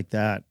stuff like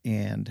that.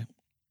 And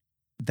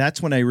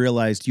that's when I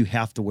realized you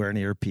have to wear an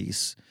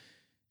earpiece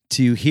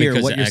to hear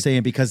Because what you're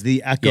saying, because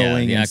the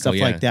echoing the and echo, stuff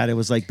yeah. like that. It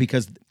was like,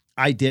 because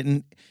I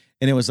didn't.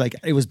 And it was like,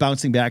 it was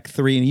bouncing back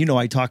 3, and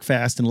I talk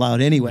fast and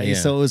loud anyway. Yeah.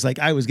 So it was like,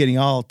 I was getting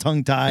all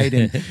tongue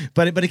tied,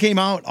 but it came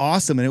out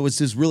awesome. And it was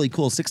just really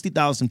cool.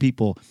 60,000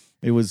 people.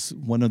 It was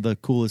one of the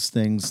coolest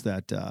things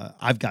that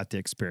I've got to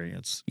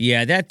experience.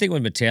 Yeah, that thing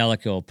with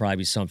Metallica will probably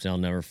be something I'll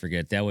never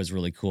forget. That was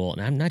really cool.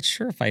 And I'm not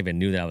sure if I even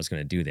knew that I was going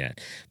to do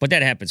that. But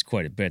that happens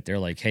quite a bit. They're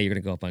like, hey, you're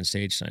going to go up on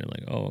stage tonight. I'm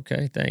like, oh,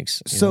 okay,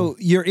 thanks. So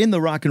you're in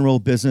the rock and roll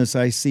business.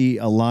 I see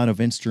a lot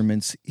of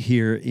instruments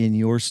here in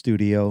your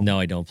studio. No,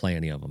 I don't play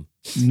any of them.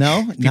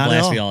 No? People Not at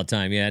ask all. me all the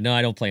time. Yeah, no,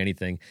 I don't play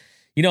anything.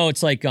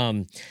 It's like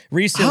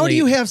recently. How do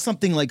you have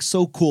something like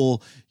so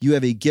cool? You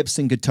have a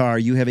Gibson guitar.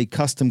 You have a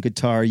custom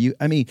guitar. all I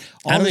don't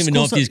this even cool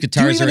know if stuff. these Do you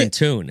guitars are even- in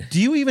tune.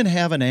 Do you even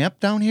have an amp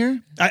down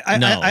here?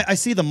 No. I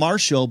see the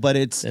Marshall, but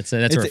it's That's a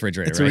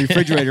refrigerator, It's right? a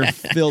refrigerator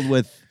filled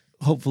with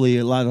hopefully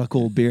a lot of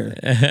cold beer.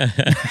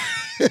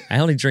 I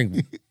only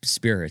drink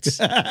spirits.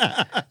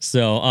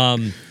 So,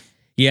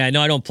 yeah,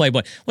 no, I don't play.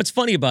 But what's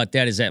funny about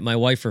that is that my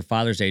wife for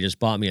Father's Day just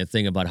bought me a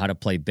thing about how to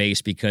play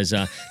bass, because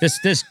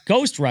this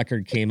Ghost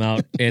record came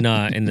out in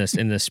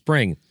the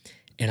spring,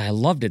 and I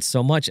loved it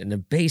so much, and the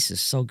bass is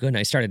so good. And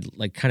I started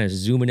like kind of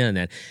zooming in on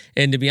that.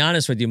 And to be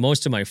honest with you,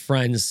 most of my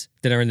friends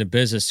that are in the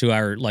business who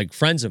are like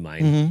friends of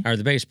mine are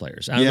the bass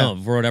players. I don't Yeah.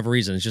 know, for whatever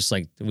reason. It's just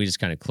like we just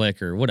kind of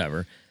click or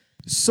whatever.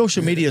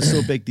 Social media is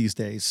so big these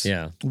days.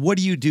 Yeah. What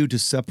do you do to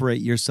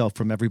separate yourself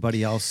from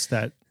everybody else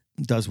that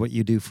does what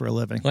you do for a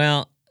living?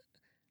 Well,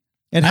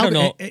 And I how, don't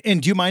know. And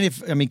do you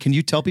mind can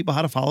you tell people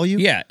how to follow you?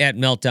 yeah, at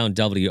Meltdown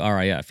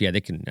WRIF.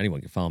 Yeah,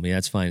 anyone can follow me.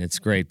 That's fine. It's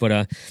great.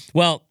 But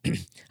well,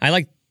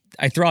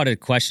 I throw out a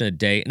question a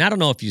day, and I don't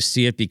know if you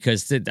see it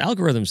because the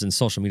algorithms in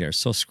social media are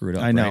so screwed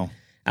up. I know.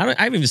 Right?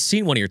 I haven't even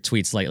seen one of your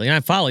tweets lately, and I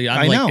follow you.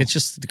 I know. It's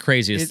just the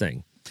craziest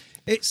thing.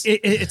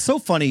 It's so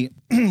funny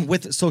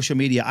with social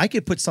media. I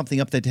could put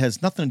something up that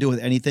has nothing to do with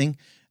anything,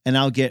 and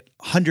I'll get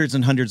hundreds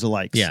and hundreds of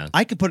likes. Yeah.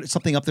 I could put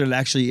something up there that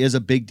actually is a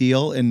big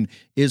deal and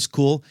is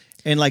cool,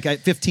 and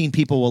 15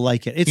 people will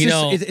like it. It's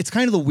it's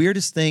kind of the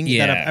weirdest thing that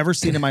Yeah. I've ever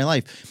seen in my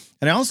life.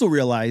 And I also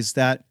realized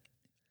that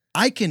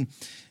I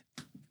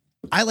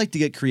like to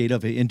get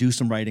creative and do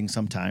some writing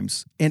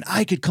sometimes, and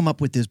I could come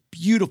up with this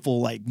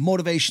beautiful like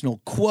motivational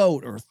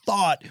quote or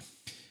thought,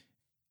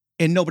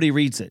 and nobody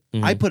reads it.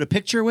 I put a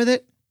picture with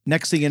it.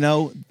 Next thing you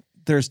know,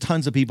 there's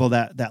tons of people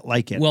that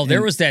like it. Well, there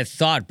And was that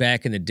thought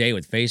back in the day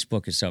with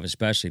Facebook and stuff,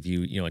 especially if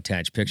you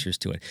attach pictures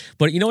to it.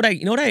 But you know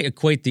what I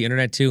equate the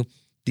internet to?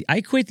 I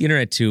equate the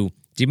internet to. Do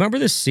you remember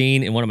this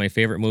scene in one of my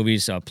favorite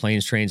movies,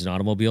 Planes, Trains, and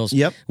Automobiles?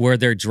 Yep. Where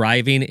they're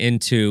driving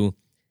into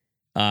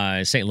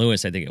St.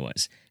 Louis, I think it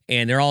was,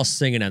 and they're all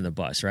singing on the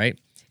bus, right?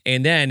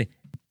 And then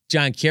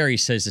John Kerry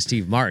says to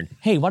Steve Martin,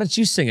 "Hey, why don't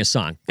you sing a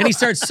song?" And he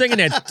starts singing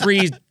that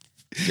three,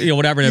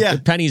 whatever, Yeah.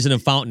 pennies in a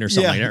fountain or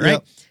something Yeah, like that, right?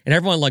 yep. And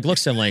everyone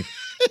looks at him like,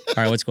 all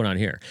right, what's going on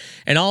here?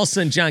 And all of a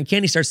sudden, John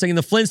Candy starts singing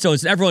the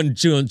Flintstones, and everyone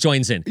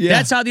joins in. Yeah.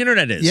 That's how the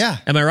internet is. Yeah.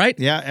 Am I right?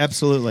 Yeah,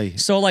 absolutely.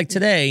 So, like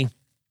today,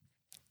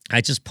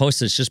 I just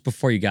posted this just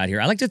before you got here.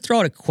 I like to throw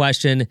out a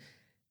question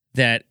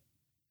that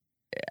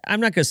I'm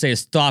not going to say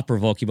is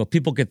thought-provoking, but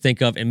people could think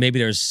of, and maybe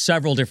there's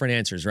several different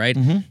answers, right?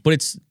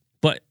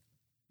 But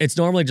it's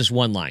normally just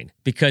one line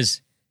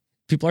because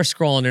people are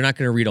scrolling. They're not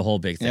going to read a whole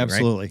big thing, right?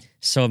 Absolutely.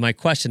 So my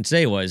question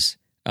today was,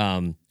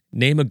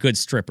 name a good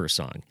stripper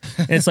song.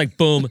 And it's like,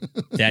 boom,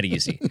 that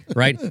easy,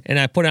 right? And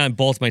I put it on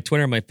both my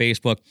Twitter and my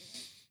Facebook.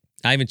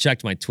 I haven't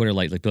checked my Twitter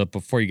lately, but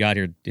before you got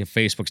here,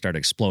 Facebook started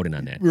exploding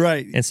on that.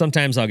 Right. And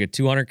sometimes I'll get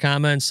 200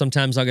 comments.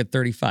 Sometimes I'll get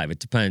 35. It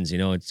depends.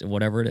 It's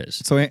whatever it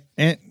is. So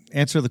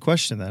answer the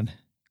question then.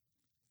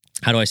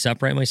 How do I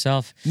separate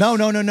myself? No.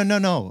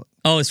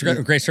 Oh, it's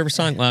a great service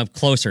song. Well, I'm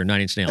closer,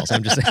 9 Inch Nails.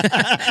 I'm just,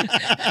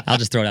 I'll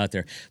just throw it out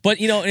there. But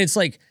it's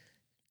like,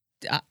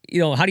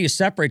 how do you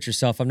separate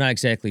yourself? I'm not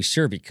exactly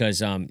sure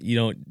because,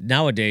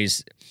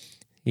 nowadays,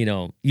 you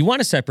want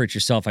to separate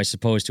yourself, I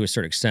suppose, to a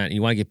certain extent.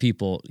 You want to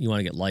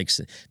get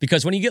likes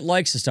because when you get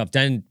likes and stuff,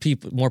 then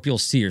more people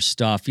see your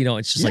stuff.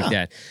 It's just like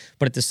that.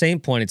 But at the same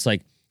point, it's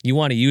like you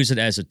want to use it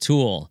as a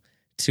tool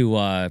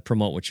to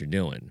promote what you're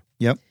doing.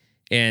 Yep.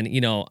 And,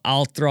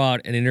 I'll throw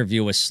out an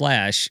interview with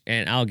Slash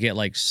and I'll get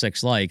like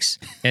 6 likes.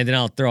 And then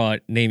I'll throw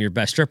out Name Your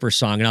Best Stripper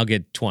song and I'll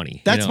get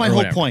 20. That's my whole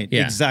whatever. point.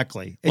 Yeah.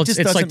 Exactly.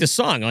 It's like the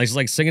song. It's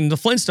like singing the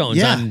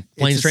Flintstones on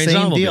Planes, Trains, and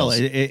Automobiles.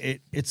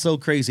 It's so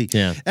crazy.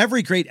 Yeah.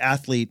 Every great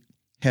athlete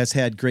has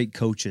had great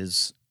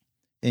coaches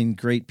and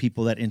great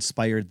people that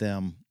inspired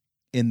them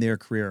in their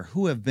career.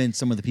 Who have been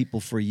some of the people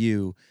for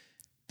you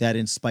that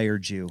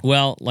inspired you?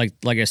 Well, like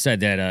I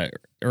said, that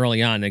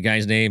early on, the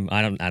guy's name,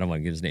 I don't want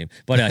to give his name,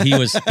 but he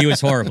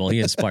was horrible.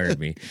 He inspired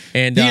me.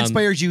 And he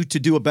inspired you to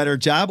do a better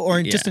job,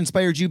 or just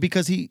inspired you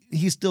because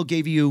he still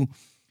gave you.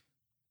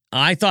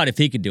 I thought if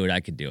he could do it,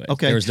 I could do it.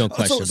 Okay. There was no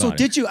question about it. So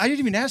did you? I didn't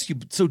even ask you.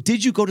 So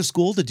did you go to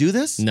school to do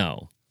this?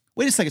 No.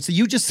 Wait a second. So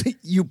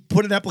you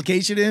put an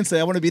application in and say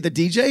I want to be the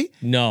DJ?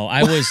 No,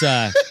 I was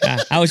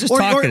just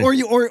talking. Or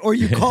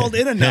you called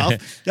in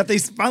enough that they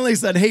finally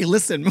said, "Hey,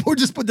 listen, we'll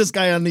just put this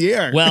guy on the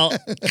air." Well,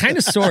 kind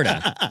of, sort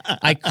of.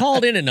 I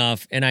called in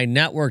enough and I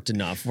networked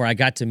enough where I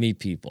got to meet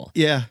people.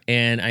 Yeah.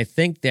 And I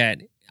think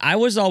that I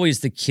was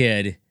always the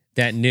kid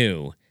that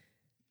knew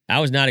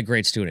I was not a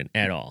great student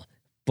at all,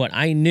 but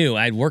I knew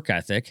I had work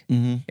ethic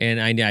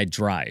and I'd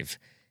drive.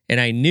 And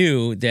I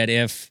knew that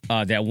if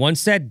that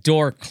once that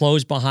door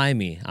closed behind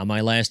me on my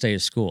last day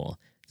of school,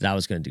 that I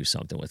was going to do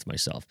something with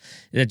myself.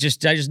 I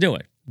just knew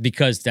it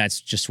because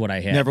that's just what I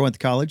had. Never went to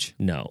college?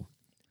 No.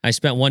 I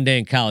spent one day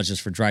in college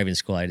just for driving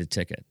school. I had a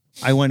ticket.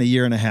 I went a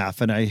year and a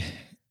half, and I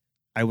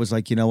was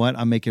like, you know what?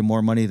 I'm making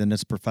more money than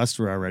this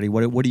professor already.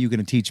 What are you going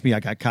to teach me? I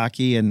got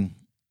cocky and...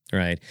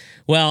 Right.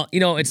 Well,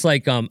 it's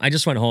like I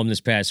just went home this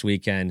past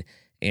weekend,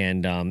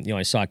 and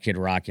I saw Kid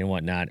Rock and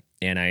whatnot.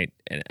 And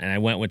I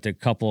went with a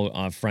couple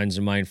of friends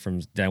of mine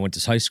that I went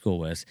to high school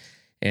with,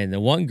 and the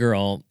one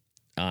girl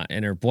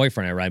and her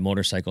boyfriend I ride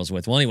motorcycles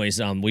with. Well,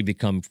 anyways, we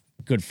become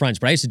good friends.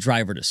 But I used to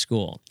drive her to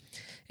school,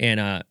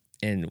 and I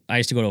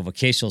used to go to a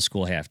vocational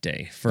school half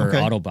day for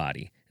auto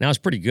body, and I was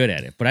pretty good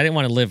at it. But I didn't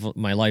want to live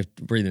my life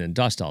breathing in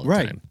dust all the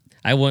time.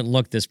 I wouldn't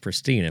look this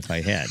pristine if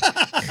I had.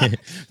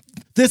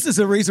 This is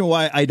a reason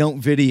why I don't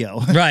video.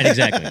 Right.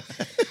 Exactly.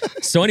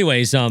 So,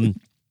 anyways,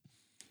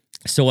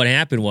 so what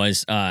happened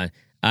was.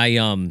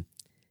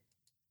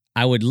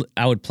 I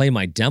would play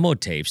my demo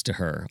tapes to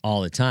her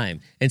all the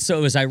time. And so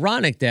it was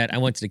ironic that I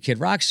went to the Kid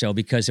Rock show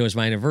because it was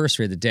my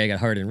anniversary the day I got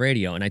hired in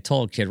radio. And I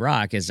told Kid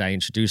Rock as I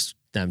introduced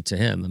them to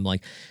him, I'm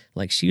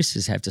like she used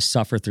to have to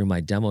suffer through my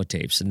demo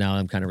tapes, and now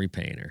I'm kind of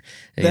repaying her.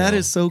 That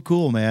is so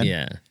cool, man.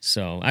 Yeah.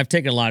 So I've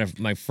taken a lot of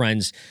my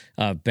friends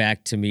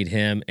back to meet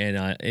him,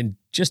 and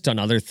just on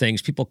other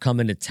things. People come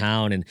into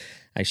town, and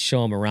I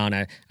show them around.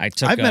 I've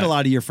met a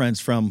lot of your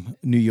friends from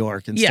New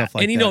York and stuff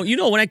like that. And you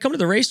know, when I come to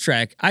the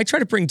racetrack, I try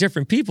to bring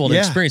different people to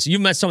experience. You've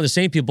met some of the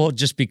same people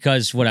just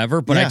because whatever,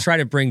 but I try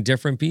to bring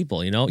different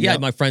people.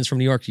 My friends from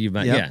New York you've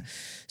met. Yeah.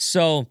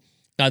 So.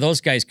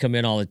 Those guys come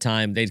in all the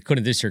time. They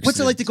couldn't this year. What's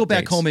it like to go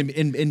back home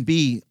and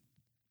be?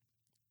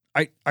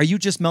 Are you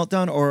just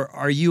Meltdown, or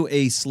are you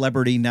a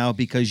celebrity now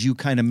because you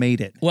kind of made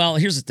it? Well,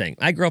 here's the thing.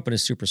 I grew up in a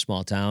super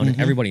small town.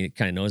 Everybody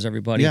kind of knows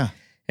everybody. Yeah.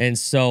 And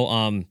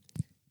so,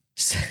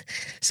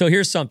 so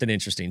here's something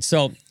interesting.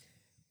 So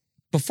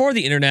before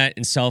the internet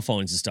and cell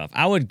phones and stuff,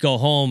 I would go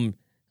home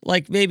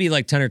maybe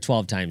 10 or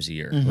 12 times a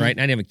year, right?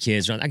 And I didn't have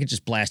kids. I could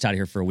just blast out of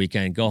here for a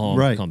weekend, go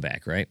home, come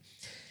back, right?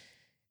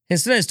 And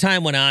so as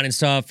time went on and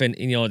stuff, and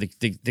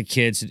the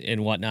kids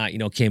and whatnot,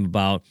 came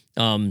about.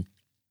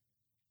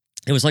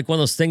 It was like one of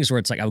those things where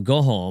it's like I would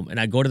go home and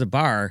I'd go to the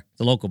bar,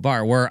 the local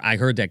bar, where I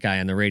heard that guy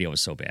on the radio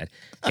was so bad,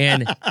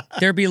 and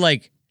there'd be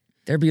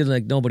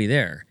nobody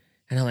there,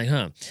 and I'm like,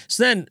 huh.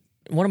 So then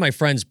one of my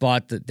friends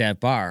bought that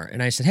bar,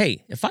 and I said,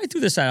 hey, if I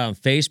threw this out on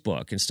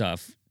Facebook and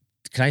stuff,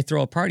 can I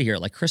throw a party here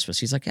at Christmas?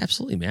 He's like,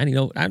 absolutely, man.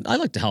 I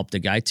like to help the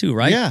guy too,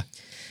 right? Yeah.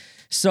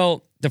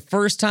 So the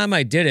first time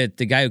I did it,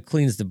 the guy who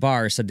cleans the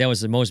bar said that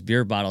was the most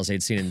beer bottles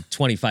they'd seen in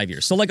 25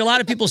 years. So a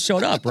lot of people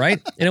showed up, right?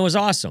 And it was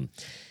awesome.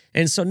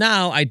 And so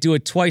now I do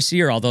it twice a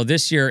year, although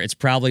this year it's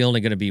probably only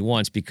going to be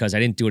once because I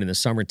didn't do it in the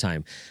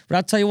summertime. But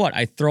I'll tell you what,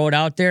 I throw it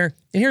out there.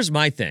 And here's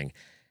my thing.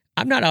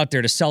 I'm not out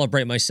there to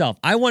celebrate myself.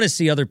 I want to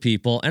see other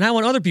people, and I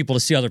want other people to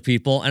see other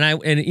people.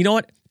 And you know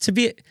what? To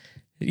be,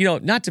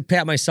 not to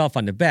pat myself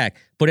on the back,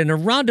 but in a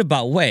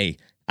roundabout way,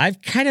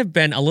 I've kind of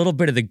been a little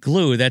bit of the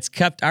glue that's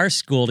kept our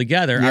school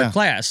together, our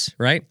class,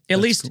 right? At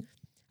least cool.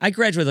 I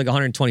graduated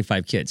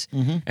 125 kids.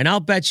 And I'll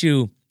bet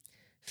you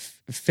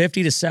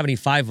 50 to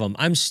 75 of them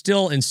I'm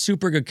still in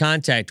super good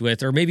contact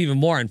with, or maybe even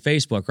more on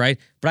Facebook, right?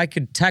 But I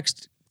could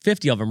text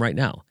 50 of them right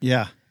now.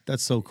 Yeah,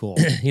 that's so cool.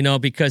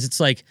 Because it's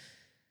like,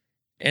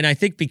 and I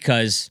think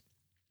because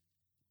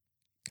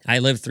I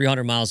live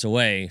 300 miles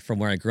away from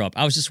where I grew up.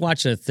 I was just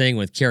watching a thing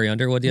with Carrie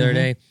Underwood the other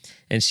day,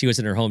 and she was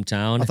in her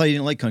hometown. I thought you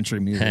didn't like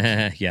country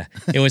music. Yeah,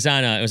 it was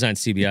on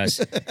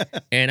CBS,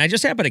 and I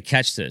just happened to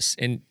catch this,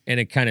 and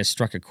it kind of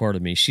struck a chord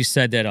with me. She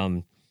said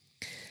that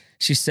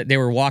they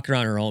were walking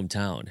around her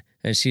hometown,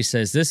 and she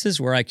says, "This is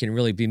where I can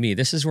really be me.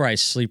 This is where I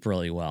sleep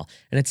really well."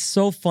 And it's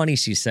so funny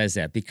she says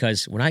that,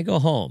 because when I go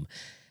home,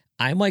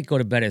 I might go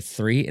to bed at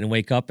 3 and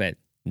wake up at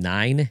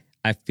 9.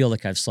 I feel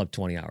like I've slept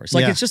 20 hours.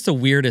 Like, it's just the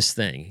weirdest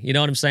thing. You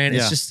know what I'm saying?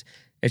 Yeah.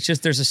 It's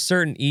just there's a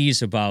certain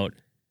ease about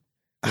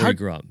where we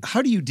grew up.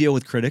 How do you deal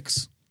with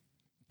critics?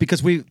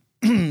 Because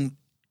and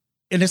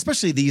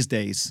especially these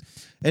days,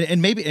 and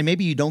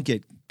maybe you don't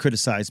get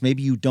criticized.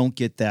 Maybe you don't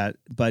get that.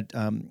 But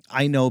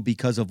I know,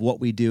 because of what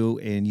we do,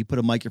 and you put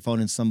a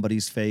microphone in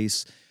somebody's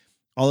face,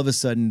 all of a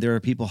sudden there are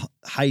people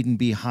hiding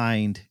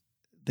behind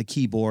the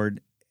keyboard.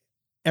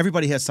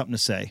 Everybody has something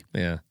to say.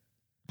 Yeah.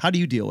 How do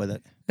you deal with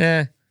it?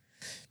 I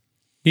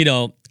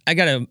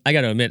gotta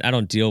admit, I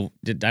don't deal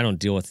with it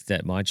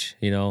that much,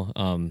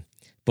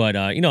 But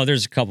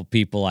there's a couple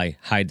people I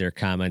hide their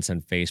comments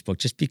on Facebook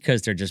just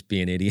because they're just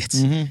being idiots.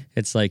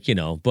 It's like,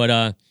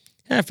 but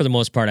for the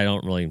most part, I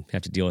don't really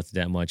have to deal with it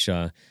that much.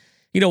 You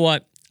know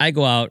what? I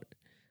go out,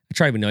 I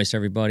try to be nice to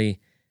everybody.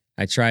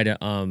 I try to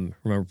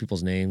remember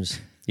people's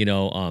names.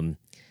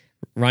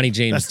 Ronnie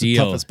James That's the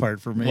Dio. toughest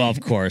part for me. Well,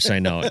 of course, I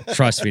know.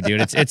 Trust me,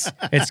 dude.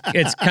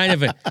 It's kind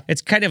of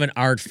an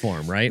art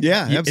form, right?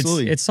 Yeah,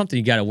 absolutely. It's something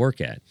you got to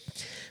work at.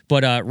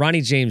 But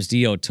Ronnie James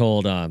Dio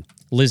told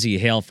Lizzie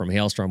Hale from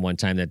Hailstorm one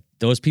time that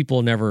those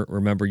people never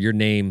remember your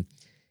name,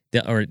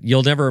 or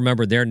you'll never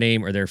remember their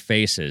name or their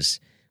faces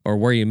or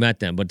where you met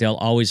them, but they'll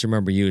always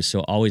remember you.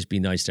 So always be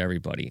nice to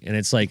everybody. And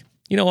it's like,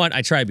 you know what?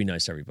 I try to be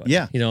nice to everybody.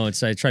 Yeah.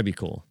 I try to be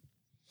cool.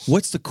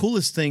 What's the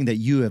coolest thing that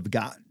you have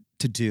got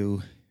to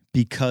do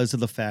because of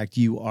the fact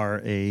you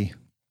are a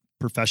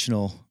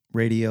professional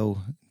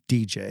radio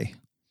DJ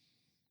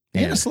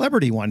and a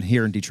celebrity one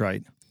here in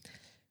Detroit?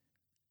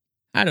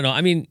 I don't know.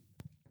 I mean,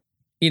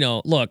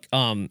 look,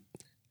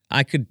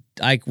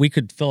 we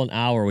could fill an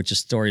hour with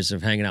just stories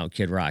of hanging out with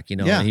Kid Rock,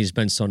 and he's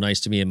been so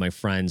nice to me and my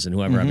friends and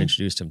whoever I've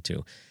introduced him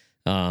to.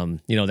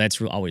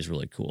 That's always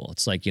really cool.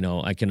 It's like,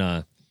 I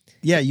can,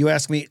 yeah, you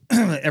ask me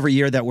every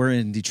year that we're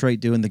in Detroit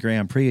doing the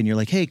Grand Prix, and you're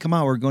like, "Hey, come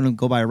on, we're going to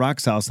go by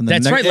Rock's house." And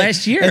then that's right,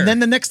 last year. And then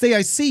the next day,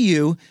 I see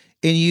you,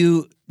 and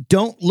you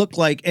don't look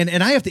like, and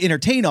I have to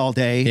entertain all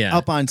day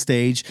up on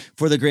stage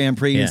for the Grand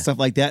Prix and stuff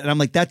like that. And I'm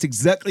like, that's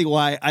exactly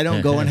why I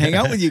don't go and hang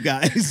out with you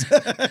guys.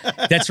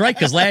 That's right,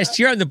 because last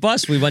year on the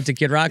bus, we went to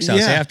Kid Rock's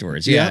house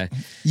afterwards. Yeah.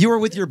 You were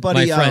with your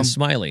buddy. My friend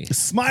Smiley.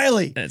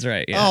 Smiley. That's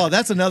right. Yeah. Oh,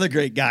 that's another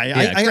great guy.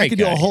 Yeah, I could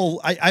do a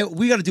whole,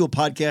 we got to do a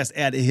podcast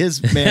at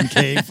his man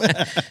cave.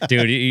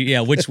 Dude, yeah,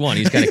 which one?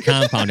 He's got a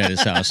compound at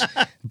his house.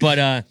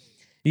 But,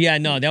 yeah,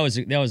 no, that was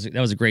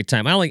a great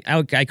time.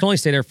 I could only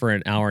stay there for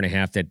an hour and a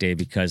half that day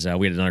because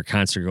we had another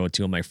concert to go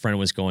to, and my friend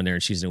was going there,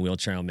 and she's in a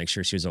wheelchair. I'll make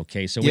sure she was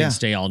okay, so we didn't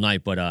stay all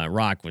night. But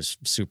Rock was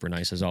super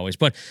nice as always.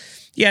 But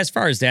yeah, as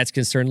far as that's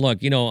concerned, look,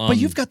 but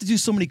you've got to do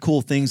so many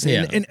cool things,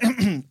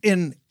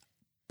 and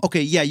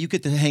okay, yeah, you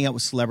get to hang out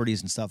with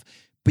celebrities and stuff,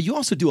 but you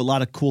also do a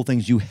lot of cool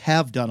things. You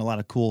have done a lot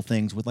of cool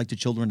things with like the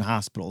children's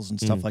hospitals and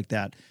stuff like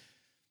that.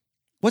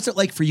 What's it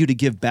like for you to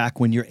give back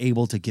when you're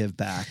able to give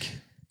back?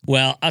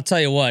 Well, I'll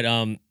tell you what,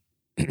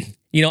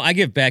 I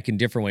give back in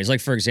different ways. Like,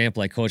 for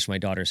example, I coach my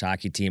daughter's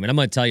hockey team, and I'm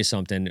going to tell you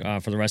something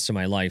for the rest of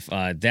my life.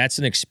 That's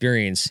an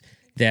experience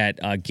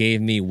that gave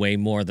me way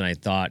more than I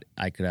thought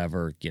I could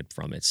ever get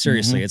from it.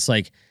 Seriously, it's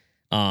like,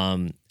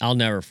 I'll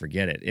never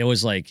forget it. It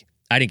was like,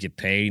 I didn't get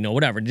paid,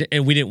 whatever.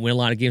 And we didn't win a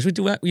lot of games. We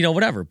do,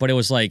 whatever. But it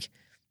was like,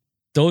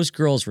 those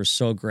girls were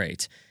so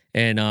great.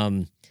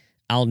 And,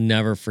 I'll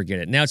never forget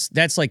it. Now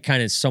that's like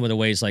kind of some of the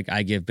ways like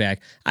I give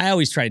back. I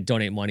always try to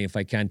donate money if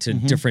I can to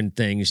different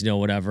things,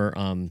 whatever.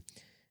 I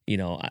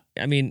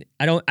mean,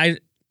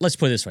 let's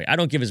put it this way. I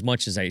don't give as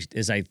much as I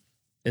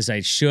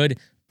should,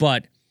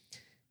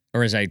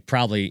 or as I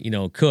probably,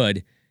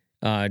 could.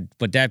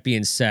 But that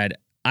being said,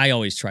 I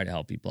always try to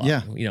help people out.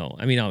 Yeah.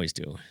 I always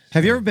do.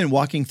 Have you ever been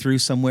walking through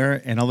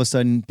somewhere and all of a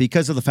sudden,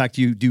 because of the fact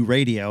you do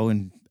radio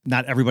and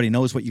not everybody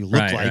knows what you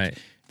look like,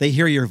 they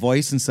hear your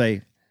voice and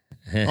say,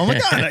 "Oh my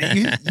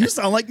God, you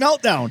sound like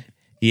Meltdown."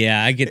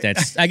 Yeah, I get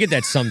that. I get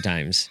that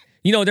sometimes.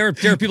 There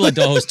are people that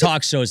host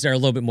talk shows that are a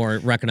little bit more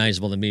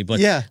recognizable than me. But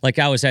like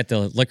I was at the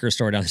liquor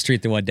store down the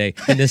street the one day,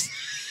 and this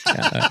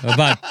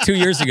about 2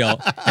 years ago,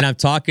 and I'm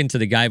talking to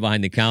the guy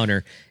behind the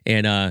counter,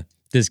 and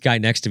this guy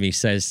next to me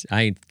says,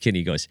 "I ain't kidding."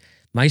 He goes,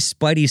 "My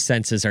spidey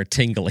senses are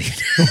tingling."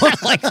 I'm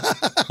like,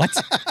 what?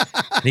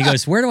 And he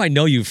goes, "Where do I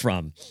know you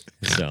from?"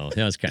 So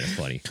that was kind of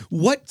funny.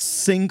 What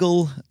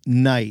single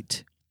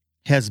night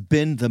has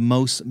been the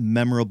most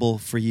memorable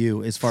for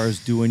you as far as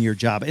doing your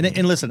job?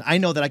 And listen, I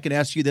know that I can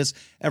ask you this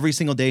every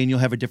single day and you'll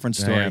have a different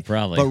story. Yeah,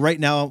 probably. But right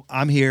now,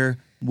 I'm here,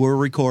 we're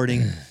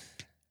recording.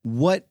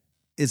 what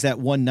is that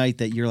one night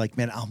that you're like,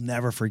 man, I'll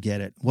never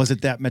forget it? Was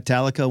it that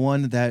Metallica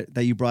one that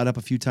you brought up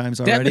a few times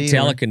already? That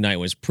Metallica night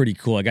was pretty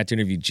cool. I got to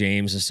interview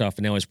James and stuff,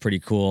 and that was pretty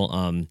cool.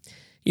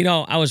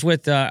 I was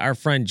with our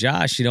friend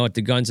Josh, at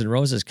the Guns N'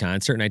 Roses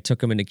concert, and I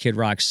took him into Kid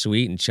Rock's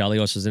suite, and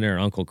Chelios was in there,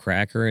 and Uncle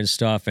Cracker and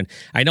stuff. And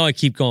I know I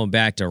keep going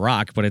back to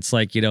rock, but it's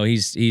like,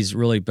 he's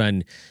really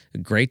been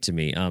great to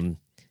me.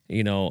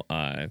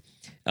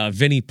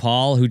 Vinnie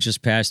Paul, who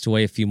just passed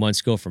away a few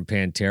months ago from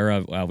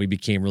Pantera, we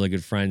became really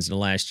good friends in the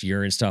last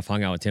year and stuff.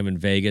 Hung out with him in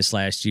Vegas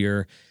last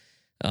year.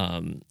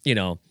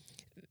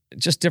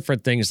 Just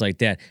different things like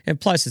that.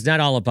 And plus, it's not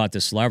all about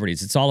the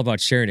celebrities. It's all about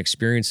sharing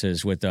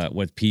experiences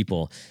with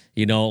people.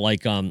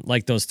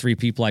 Like those 3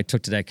 people I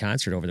took to that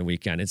concert over the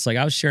weekend. It's like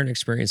I was sharing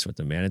experience with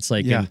them, man. It's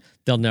like and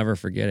they'll never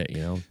forget it.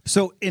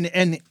 So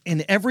in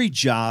every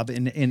job,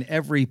 in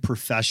every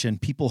profession,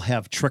 people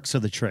have tricks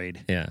of the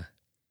trade. Yeah.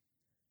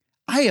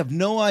 I have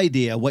no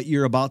idea what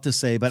you're about to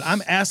say, but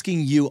I'm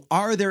asking you,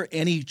 are there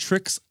any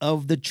tricks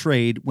of the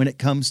trade when it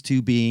comes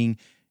to being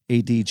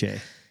a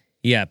DJ?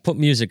 Yeah, put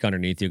music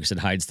underneath you because it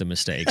hides the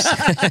mistakes.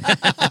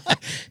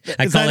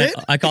 Is that it?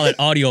 I call it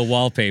audio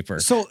wallpaper.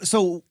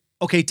 So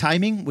okay,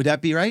 timing, would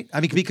that be right? I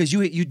mean, because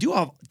you do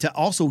have to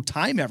also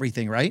time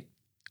everything, right?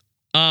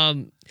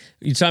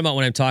 You talking about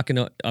when I'm talking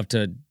up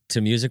to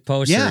music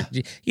posts? Yeah.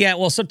 Yeah,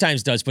 well,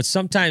 sometimes does, but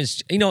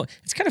sometimes,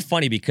 it's kind of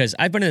funny because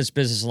I've been in this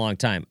business a long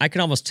time. I can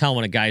almost tell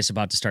when a guy's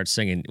about to start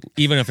singing,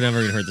 even if I've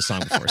never even heard the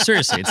song before.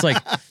 Seriously, it's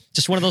like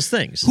just one of those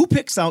things. Who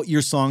picks out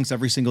your songs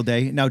every single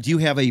day? Now, do you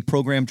have a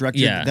program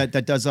director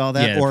that does all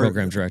that? Yeah, the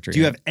program director. Do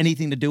you have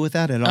anything to do with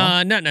that at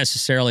all? Not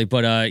necessarily,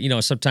 but,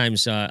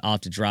 sometimes I'll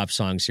have to drop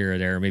songs here or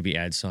there, or maybe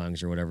add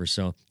songs or whatever.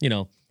 So,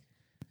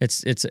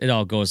 it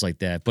all goes like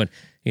that. But,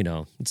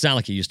 it's not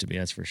like it used to be,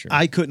 that's for sure.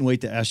 I couldn't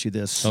wait to ask you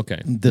this.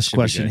 Okay. This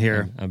question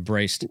here. I'm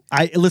braced.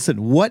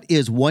 Listen, what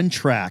is one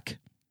track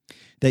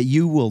that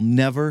you will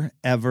never,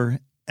 ever,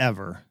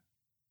 ever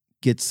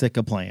get sick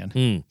of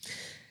playing?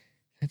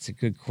 That's a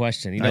good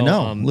question. I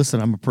know.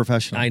 Listen, I'm a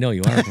professional. I know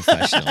you are a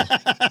professional.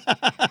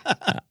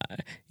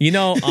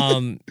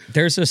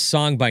 There's a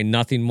song by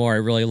Nothing More I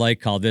really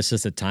like called "This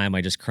Is the Time." I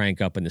just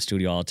crank up in the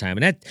studio all the time,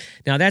 and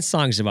that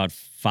song's about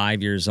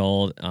 5 years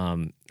old.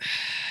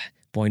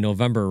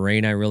 November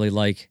Rain I really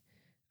like.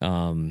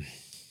 There's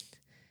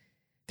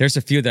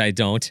a few that I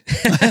don't.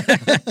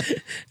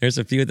 There's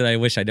a few that I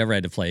wish I never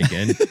had to play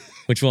again,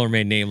 which will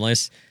remain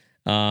nameless.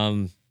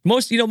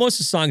 Most of the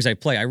songs I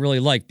play I really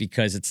like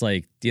because it's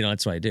like,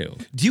 that's what I do.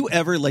 Do you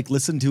ever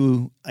listen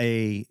to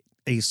a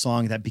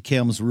song that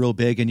becomes real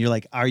big and you're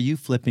like, are you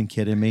flipping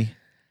kidding me?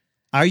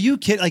 Are you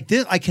kidding? Like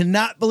this, I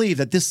cannot believe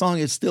that this song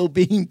is still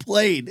being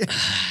played.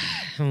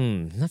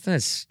 Nothing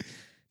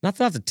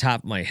off the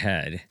top of my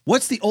head.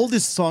 What's the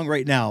oldest song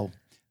right now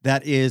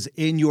that is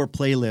in your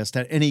playlist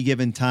at any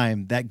given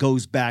time that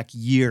goes back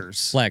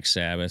years? Black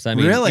Sabbath. I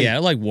mean, really? Yeah, I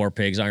like War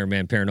Pigs, Iron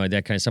Man, Paranoid,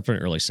 that kind of stuff from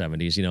the early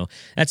 70s.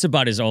 That's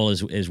about as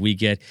old as we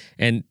get.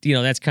 And,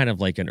 that's kind of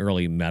like an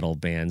early metal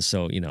band.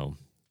 So,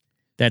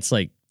 that's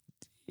like,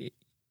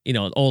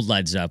 old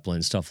Led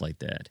Zeppelin, stuff like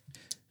that.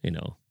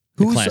 The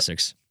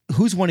classics.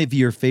 Who's one of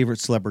your favorite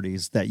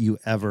celebrities that you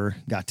ever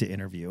got to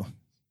interview?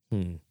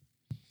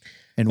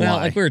 And why?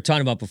 Like we were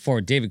talking about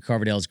before, David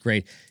Coverdale is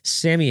great.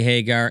 Sammy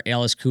Hagar,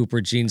 Alice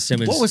Cooper, Gene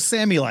Simmons. What was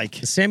Sammy like?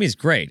 Sammy's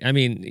great. I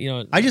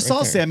mean, I just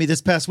saw Sammy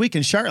this past week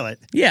in Charlotte.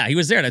 Yeah, he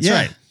was there. That's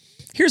right.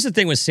 Here's the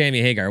thing with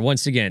Sammy Hagar.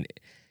 Once again,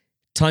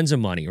 tons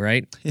of money,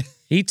 right?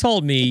 He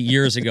told me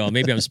years ago,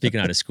 maybe I'm speaking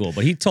out of school,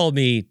 but he told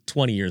me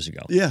 20 years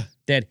ago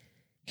that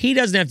he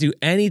doesn't have to do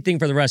anything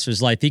for the rest of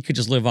his life. He could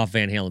just live off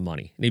Van Halen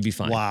money and he'd be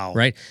fine. Wow.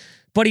 Right?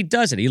 But he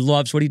does it. He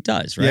loves what he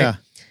does, right? Yeah.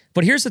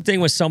 But here's the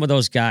thing with some of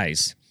those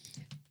guys.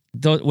 Is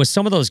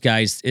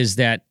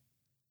that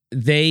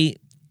they've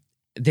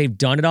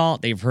done it all.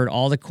 They've heard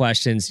all the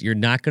questions. You're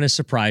not going to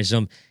surprise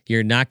them.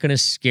 You're not going to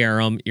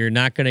scare them. You're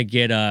not going to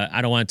get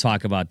I don't want to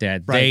talk about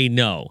that. Right. They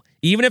know.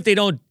 Even if they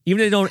don't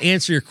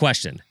answer your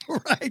question,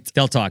 right?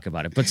 They'll talk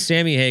about it. But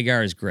Sammy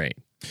Hagar is great.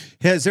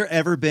 Has there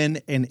ever been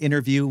an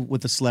interview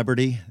with a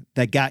celebrity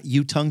that got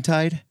you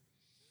tongue-tied?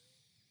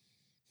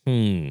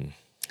 I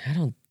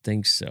don't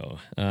think so.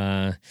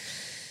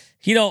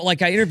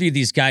 Like I interviewed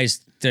these guys,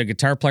 the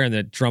guitar player and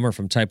the drummer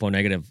from Type O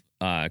Negative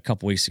a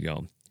couple weeks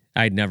ago.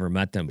 I'd never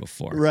met them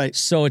before. Right.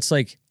 So it's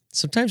like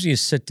sometimes when you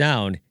sit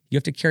down, you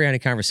have to carry on a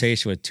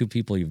conversation with 2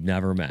 people you've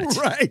never met.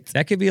 Right.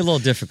 That could be a little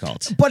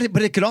difficult. But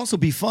it could also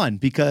be fun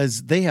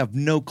because they have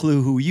no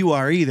clue who you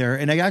are either,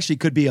 and it actually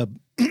could be a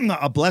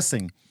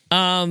blessing.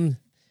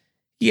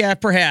 Yeah,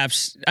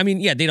 perhaps. I mean,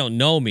 yeah, they don't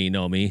know me.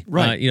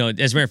 Right.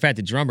 As a matter of fact,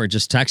 the drummer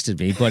just texted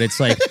me, but it's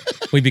like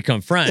we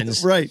become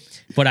friends. Right.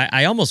 But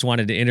I almost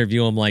wanted to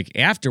interview him like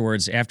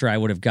afterwards, after I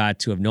would have got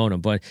to have known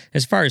him. But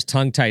as far as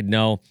tongue-tied,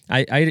 no.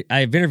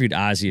 I've interviewed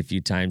Ozzy a few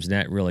times, and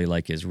that really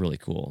is really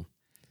cool.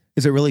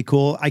 Is it really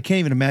cool? I can't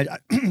even imagine.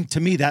 To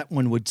me, that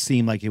one would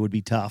seem like it would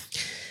be tough.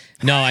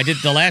 No, I did.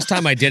 The last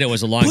time I did it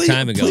was a long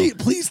time ago.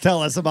 Please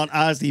tell us about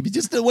Ozzy.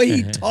 Just the way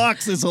he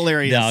talks is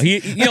hilarious. No,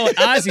 you know what?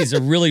 Ozzy's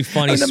a really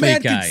funny, the sweet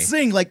man guy. can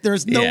sing like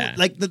there's no Yeah.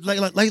 like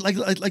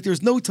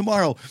there's no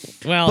tomorrow.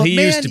 Well, But he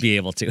man, used to be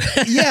able to.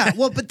 yeah,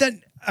 well, but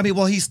then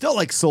he's still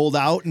like sold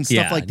out and stuff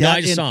yeah, like no, that.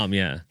 I just saw him.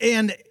 Yeah.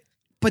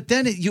 But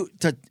then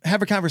to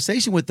have a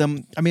conversation with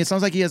them, I mean, it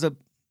sounds like he has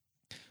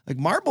like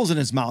marbles in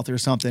his mouth or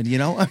something, you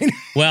know? I mean,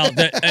 Well,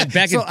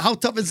 so how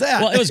tough is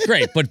that? Well, it was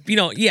great, but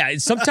yeah.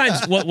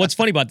 Sometimes what's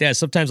funny about that is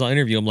sometimes I'll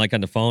interview him like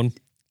on the phone,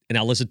 and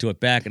I'll listen to it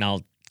back, and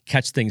I'll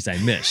catch things I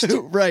missed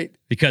right.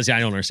 because I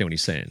don't understand what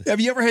he's saying. Have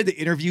you ever had to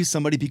interview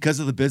somebody because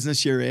of the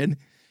business you're in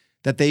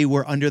that they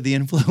were under the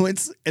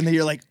influence, and then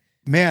you're like,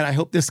 man, I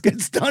hope this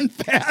gets done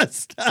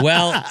fast.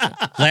 Well,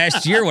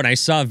 last year when I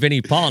saw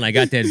Vinnie Paul and I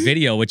got that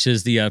video, which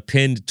is the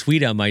pinned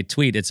tweet on my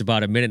tweet, it's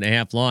about a minute and a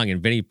half long, and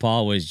Vinnie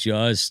Paul was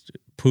just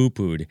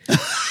poo-pooed.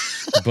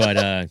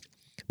 But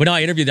no,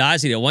 I interviewed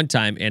Ozzy at one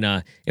time,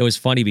 and it was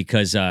funny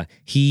because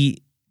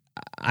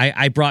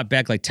I brought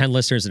back like 10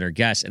 listeners and their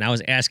guests, and I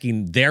was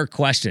asking their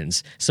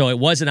questions, so it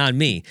wasn't on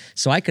me.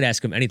 So I could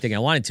ask them anything I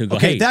wanted to.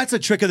 Okay, hey, that's a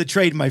trick of the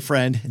trade, my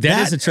friend.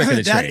 That is a trick of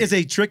the That trade. is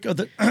a trick of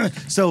the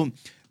so.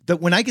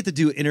 When I get to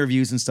do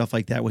interviews and stuff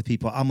like that with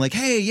people, I'm like,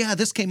 hey, yeah,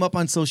 this came up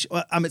on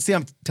social. I'm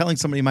telling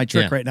somebody my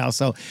trick Yeah. right now.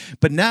 So,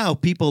 but now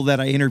people that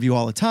I interview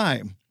all the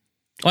time,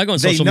 I go on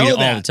they social know media all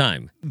that. the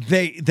time.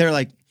 They're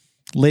like,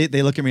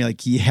 they look at me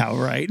like, yeah,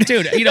 right.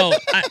 Dude,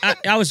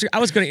 I was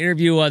going to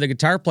interview the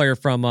guitar player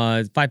from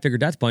Five Finger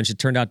Death Punch. It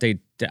turned out they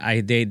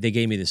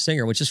gave me the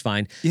singer, which is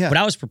fine. Yeah. But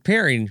I was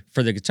preparing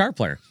for the guitar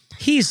player.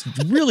 He's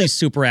really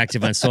super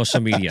active on social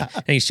media,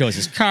 and he shows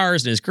his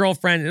cars and his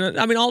girlfriend. And,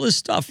 I mean, all this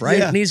stuff, right?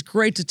 Yeah. And he's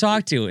great to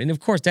talk to. And of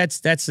course,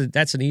 that's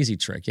an easy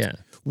trick. Yeah.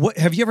 What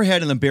have you ever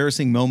had an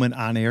embarrassing moment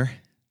on air?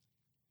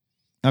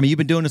 I mean, you've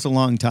been doing this a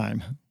long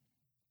time.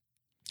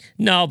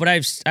 No, but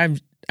I've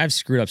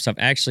screwed up stuff.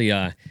 Actually,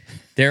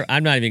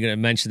 I'm not even going to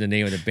mention the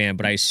name of the band,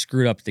 but I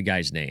screwed up the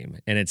guy's name,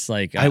 and it's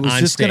like I was on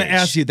just going to stage.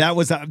 ask you. That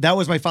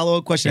was my follow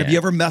up question. Have Yeah. you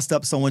ever messed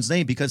up someone's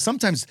name? Because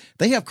sometimes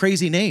they have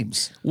crazy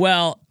names.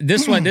 Well,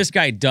 this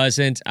guy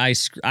doesn't. I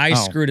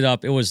screwed it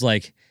up. It was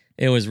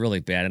really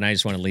bad, and I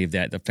just want to leave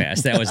that in the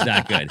past. That was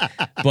not good.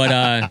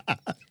 But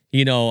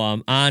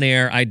on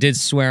air, I did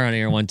swear on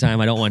air one time.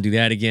 I don't want to do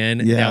that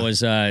again. Yeah.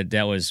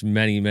 That was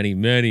many, many,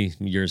 many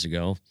years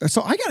ago.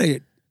 So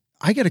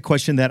I got a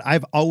question that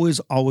I've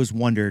always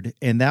wondered,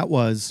 and that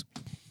was,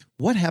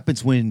 what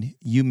happens when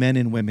you men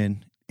and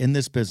women in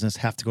this business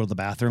have to go to the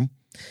bathroom?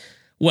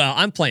 Well,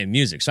 I'm playing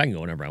music, so I can go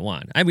whenever I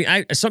want. I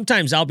mean,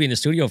 sometimes I'll be in the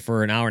studio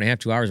for an hour and a half,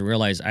 2 hours, and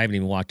realize I haven't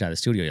even walked out of the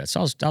studio yet.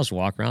 So I'll just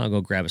walk around. I'll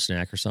go grab a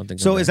snack or something.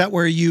 So is that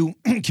where you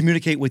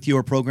communicate with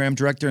your program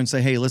director and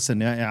say, hey,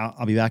 listen,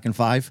 I'll be back in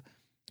 5?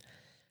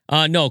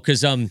 No,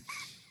 because in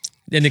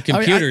the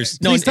computers.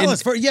 Please tell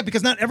us.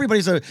 Because not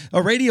everybody's a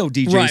radio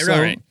DJ.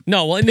 Right.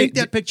 No, well, paint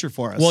that picture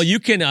for us. Well, you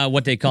can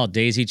what they call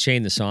daisy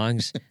chain the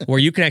songs, where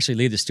you can actually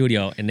leave the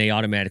studio and they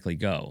automatically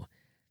go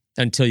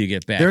until you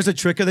get back. There's a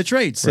trick of the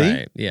trade. See,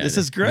 right? Yeah, this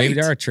is great. Maybe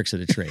there are tricks of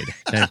the trade.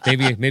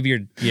 maybe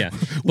you're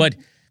but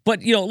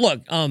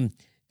look, when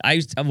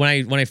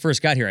I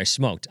first got here, I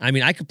smoked. I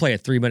mean, I could play a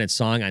 3-minute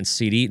song on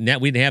CD, and that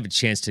we didn't have a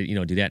chance to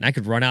do that. And I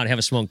could run out and have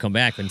a smoke and come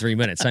back in 3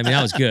 minutes. I mean,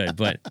 that was good.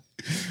 But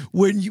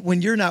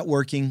when you're not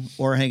working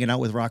or hanging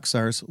out with rock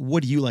stars,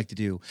 what do you like to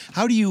do?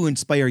 How do you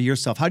inspire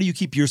yourself? How do you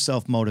keep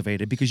yourself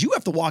motivated? Because you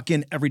have to walk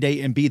in every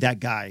day and be that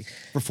guy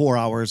for 4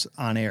 hours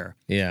on air.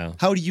 yeah,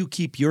 How do you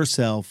keep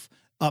yourself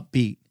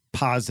upbeat,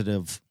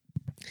 positive?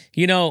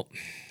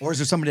 Or is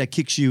there somebody that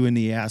kicks you in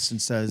the ass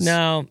and says,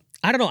 no,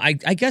 I don't know. I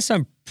guess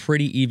I'm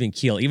pretty even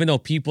keel, even though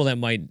people that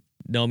might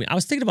know me. I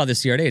was thinking about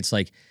this the other day. It's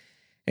like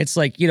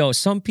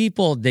some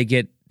people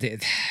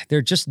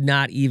they're just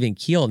not even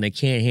keel and they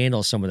can't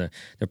handle some of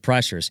the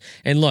pressures.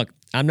 And look,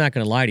 I'm not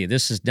going to lie to you.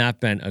 This has not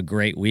been a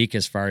great week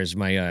as far as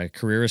my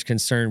career is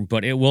concerned,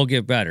 but it will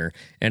get better,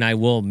 and I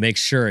will make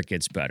sure it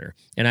gets better.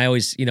 And I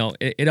always,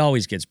 it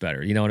always gets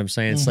better. You know what I'm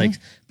saying? It's like,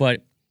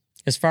 but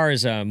as far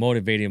as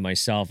motivating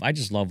myself, I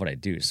just love what I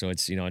do. So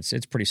it's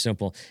it's pretty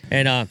simple.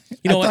 And I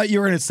thought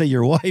you were going to say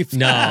your wife.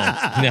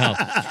 No.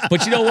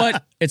 But you know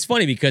what? It's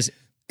funny because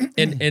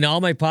in all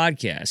my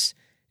podcasts,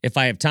 if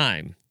I have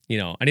time,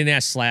 I didn't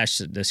ask Slash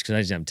this because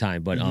I didn't have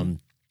time, but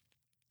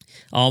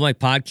all my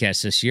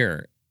podcasts this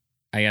year,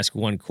 I ask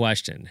one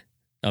question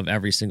of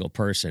every single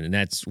person, and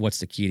that's, what's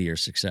the key to your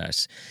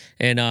success?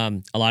 And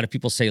a lot of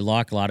people say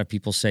luck, a lot of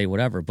people say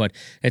whatever, but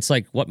it's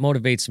like, what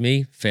motivates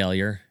me?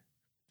 Failure.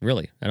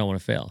 Really, I don't want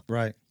to fail.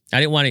 Right. I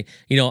didn't want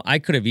to, I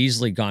could have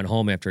easily gone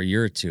home after a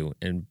year or two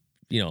and,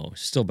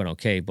 still been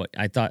okay. But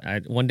I thought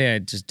one day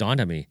it just dawned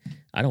on me,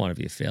 I don't want to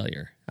be a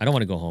failure. I don't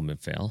want to go home and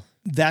fail.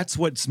 That's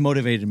what's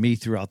motivated me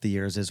throughout the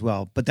years as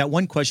well. But that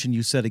one question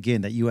you said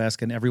again that you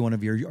ask in every one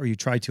of or you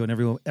try to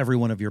in every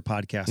one of your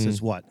podcasts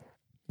is what?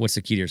 What's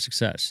the key to your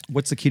success?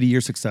 What's the key to your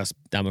success?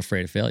 I'm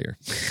afraid of failure.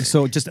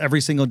 So just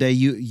every single day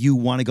you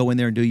want to go in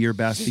there and do your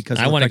best because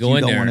I want to go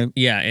in there.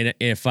 Yeah, and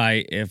if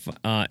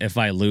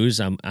I lose,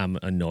 I'm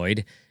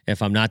annoyed.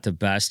 If I'm not the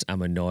best,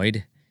 I'm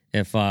annoyed.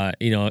 If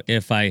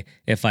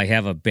if I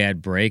have a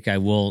bad break, I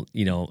will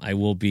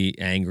be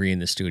angry in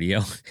the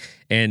studio,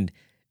 and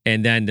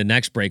then the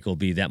next break will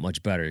be that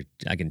much better.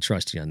 I can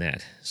trust you on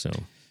that. So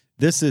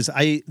This is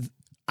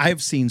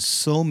I've seen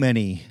so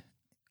many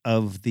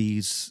of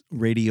these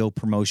radio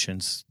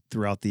promotions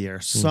throughout the air.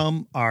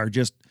 Some are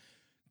just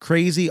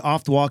crazy,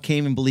 off the wall, can't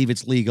even believe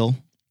it's legal.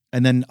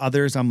 And then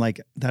others, I'm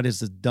like, that is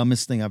the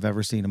dumbest thing I've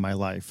ever seen in my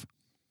life.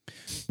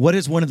 What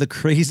is one of the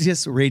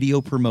craziest radio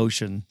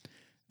promotion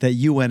that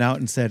you went out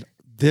and said,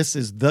 this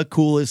is the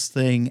coolest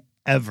thing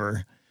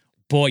ever?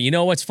 boy, you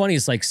know what's funny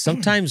is like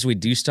sometimes we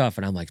do stuff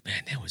and I'm like,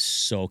 man, that was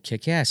so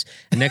kick-ass.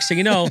 And next thing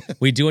you know,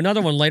 we do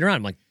another one later on.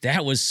 I'm like,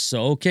 that was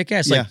so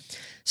kick-ass. Yeah. Like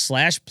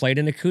Slash played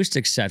an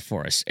acoustic set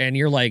for us. And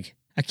you're like,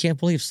 I can't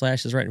believe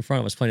Slash is right in front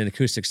of us playing an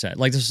acoustic set.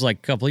 Like this was like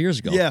a couple of years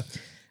ago. Yeah.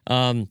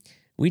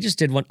 We just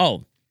did one.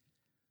 Oh,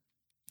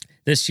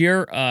 this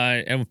year,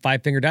 and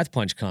Five Finger Death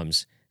Punch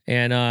comes.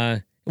 And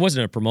it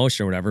wasn't a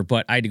promotion or whatever,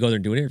 but I had to go there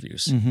and do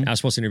interviews. Mm-hmm. I was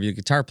supposed to interview the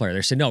guitar player.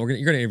 They said, no, you're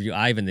going to interview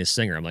Ivan, this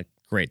singer. I'm like,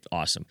 great,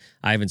 awesome.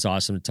 Ivan's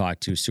awesome to talk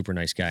to, super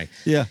nice guy.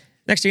 Yeah.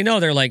 Next thing you know,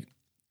 they're like,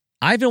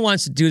 Ivan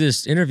wants to do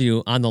this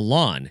interview on the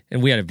lawn.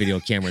 And we had a video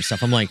camera and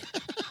stuff. I'm like,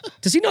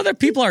 does he know that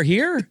people are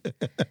here?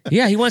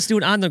 Yeah, he wants to do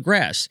it on the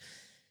grass.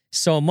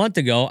 So a month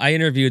ago, I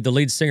interviewed the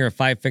lead singer of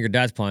Five Finger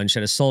Death Punch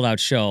at a sold-out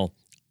show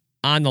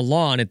on the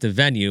lawn at the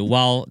venue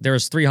while there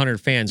was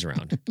 300 fans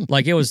around.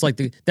 Like, it was like,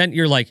 then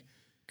you're like,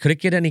 could it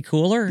get any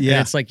cooler? Yeah.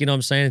 And it's like, you know what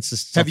I'm saying? It's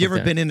just Have you stuff ever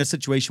like that. been in a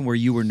situation where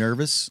you were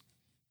nervous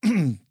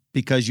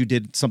because you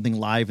did something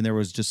live and there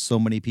was just so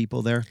many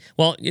people there?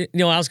 Well, you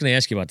know, I was going to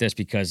ask you about this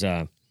because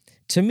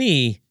to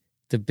me,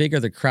 the bigger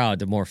the crowd,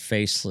 the more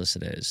faceless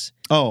it is.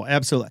 Oh,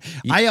 absolutely.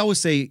 I always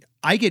say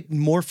I get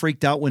more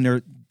freaked out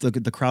when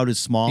the crowd is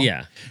small.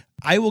 Yeah.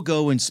 I will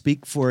go and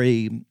speak for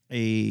a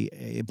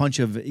bunch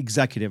of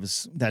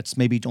executives that's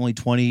maybe only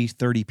 20,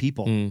 30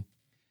 people. Mm.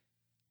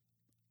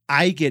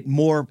 I get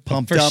more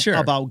pumped for up sure.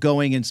 about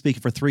going and speaking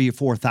for 3,000 or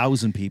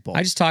 4,000 people.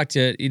 I just talked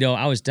to,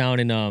 I was down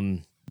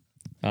in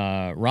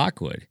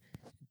Rockwood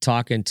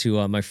talking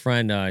to my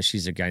friend.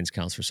 She's a guidance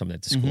counselor or something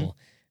at the school.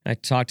 I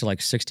talked to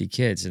like 60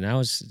 kids, and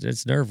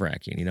it's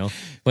nerve-wracking,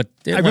 But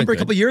I remember a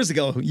couple of years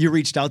ago, you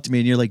reached out to me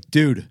and you're like,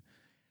 dude,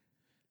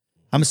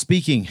 I'm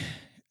speaking.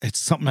 It's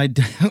something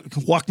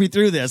walk me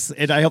through this.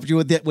 And I helped you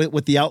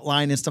with the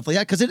outline and stuff like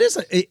that. Cause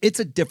it's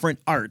a different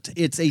art.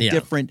 It's a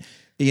different,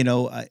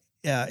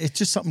 it's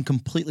just something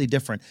completely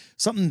different.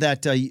 Something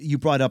that you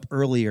brought up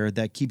earlier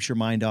that keeps your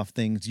mind off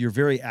things. You're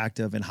very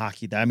active in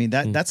hockey. I mean,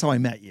 that's how I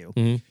met you.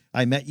 Mm-hmm.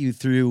 I met you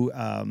through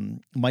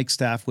Mike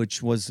Staff,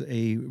 which was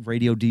a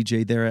radio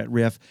DJ there at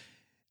Riff.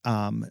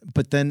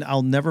 But then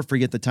I'll never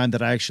forget the time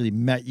that I actually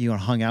met you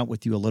and hung out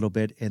with you a little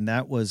bit. And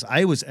I was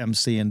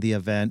emceeing the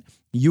event.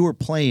 You were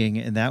playing,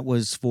 and that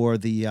was for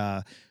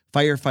the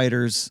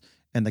firefighters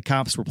and the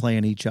cops were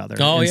playing each other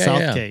in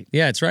Southgate.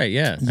 Yeah, that's right.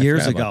 Yeah. I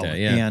Years forgot about ago. that,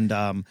 yeah. And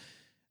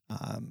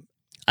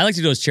I like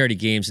to do those charity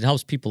games. It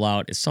helps people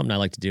out. It's something I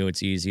like to do.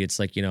 It's easy. It's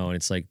like, and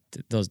it's like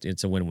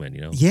it's a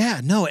win-win,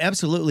 Yeah, no,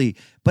 absolutely.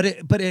 But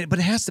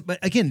it has to,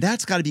 but again,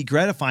 that's got to be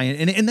gratifying.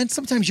 And then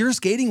sometimes you're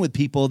skating with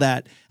people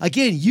that,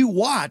 again, you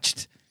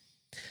watched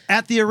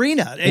at the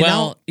arena.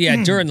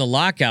 During the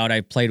lockout, I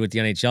played with the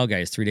NHL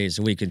guys 3 days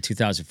a week in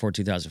 2004,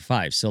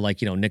 2005. So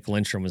like, Nick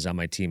Lindstrom was on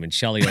my team and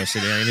Shelly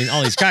Osadari. I mean,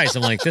 all these guys,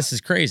 I'm like, this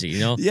is crazy,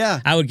 Yeah.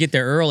 I would get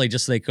there early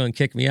just so they couldn't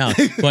kick me out.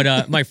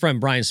 But my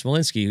friend Brian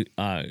Smolinski,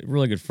 a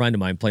really good friend of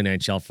mine, played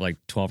NHL for like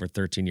 12 or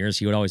 13 years.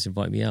 He would always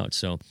invite me out.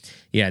 So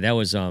yeah, that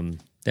was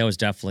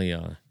definitely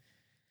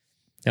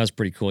that was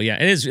pretty cool.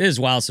 Yeah, it is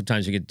wild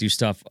sometimes you get to do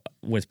stuff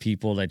with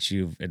people that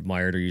you've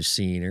admired or you've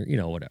seen or,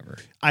 whatever.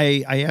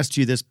 I asked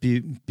you this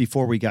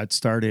before we got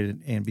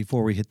started and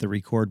before we hit the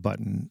record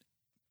button.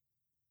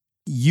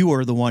 You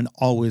are the one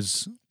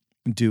always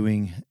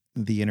doing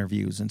the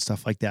interviews and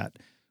stuff like that.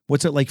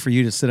 What's it like for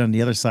you to sit on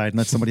the other side and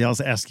let somebody else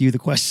ask you the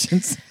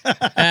questions?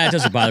 It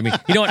doesn't bother me.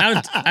 You know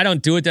what? I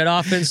don't do it that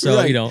often, so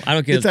Right. I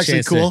don't get It's a actually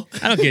chance. cool.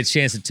 I don't get a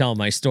chance to tell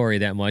my story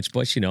that much,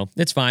 but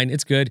it's fine.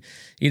 It's good.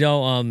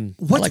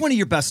 What's one of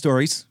your best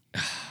stories?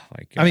 my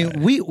I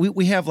God. mean,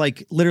 we have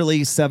like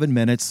literally 7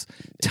 minutes.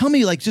 Tell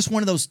me like just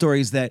one of those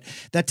stories that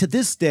to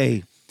this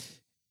day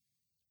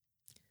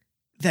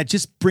that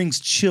just brings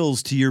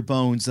chills to your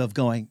bones of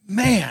going,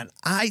 man,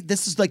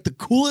 this is like the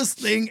coolest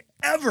thing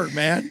ever,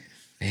 man.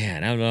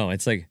 Man, I don't know.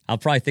 It's like I'll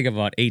probably think of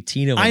about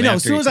 18 of them. I know. As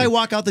after soon as I 18.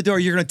 walk out the door,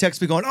 you're gonna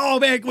text me going, "Oh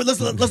man,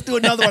 let's do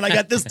another one. I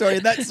got this story,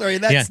 that story,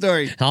 that Yeah.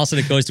 story." All of a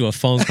sudden it goes to a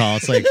phone call.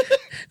 It's like,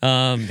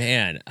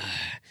 man,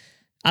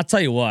 I'll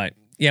tell you what.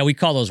 Yeah, we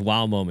call those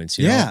wow moments.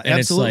 Yeah, and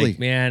absolutely. It's like,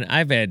 man,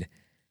 I've had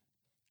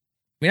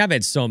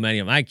so many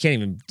of them. I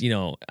can't even.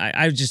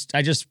 I just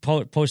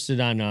posted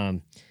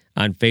on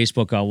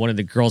Facebook. One of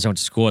the girls I went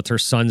to school with, her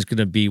son's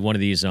gonna be one of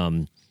these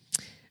refueler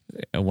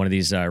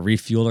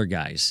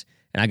guys.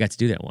 And I got to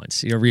do that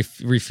once.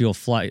 Refuel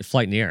flight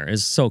in the air.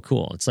 It's so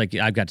cool. It's like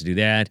I've got to do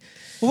that.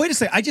 Well, wait a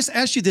second. I just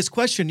asked you this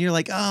question. You're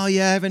like, oh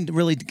yeah, I haven't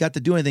really got to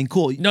do anything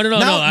cool. No.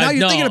 Now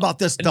you're thinking about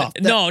this stuff.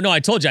 No, I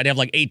told you I'd have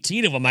like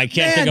 18 of them. I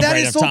can't Man, think of that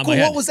right is off so the top of cool. my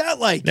head. What was that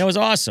like? That was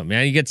awesome,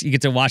 man. You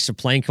get to watch the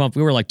plane come up.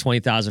 We were like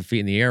 20,000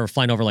 feet in the air. We're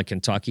flying over like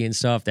Kentucky and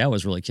stuff. That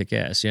was really kick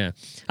ass. Yeah,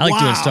 I like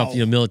doing stuff,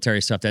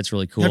 military stuff. That's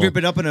really cool. Have you ever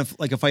been up in a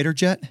fighter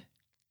jet?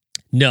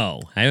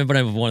 No, I haven't been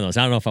on one of those.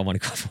 I don't know if I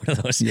want to go for one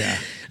of those. Yeah.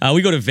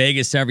 We go to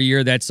Vegas every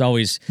year. That's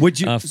always Would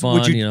you fun.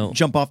 Would you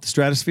jump off the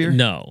stratosphere?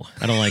 No,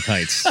 I don't like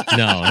heights.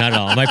 No, not at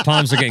all. My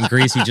palms are getting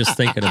greasy just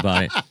thinking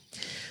about it.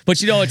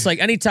 But it's like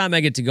anytime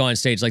I get to go on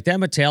stage, like that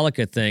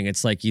Metallica thing,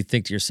 it's like you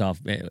think to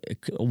yourself, man,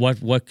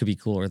 what could be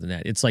cooler than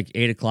that? It's like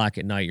 8:00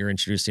 at night. You're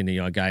introducing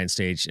a guy on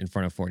stage in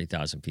front of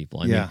 40,000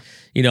 people. I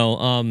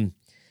mean,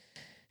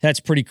 that's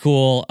pretty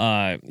cool.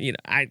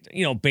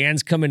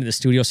 Bands come into the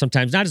studio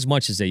sometimes, not as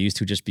much as they used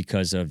to, just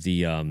because of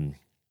the,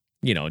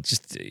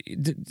 just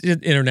the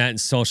internet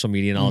and social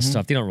media and all this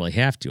stuff. They don't really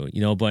have to,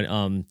 but,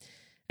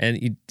 and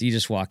you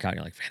just walk out and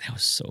you're like, man, that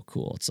was so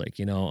cool. It's like,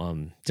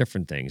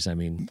 different things. I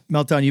mean,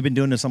 Meltdown, you've been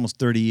doing this almost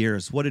 30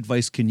 years. What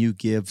advice can you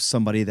give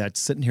somebody that's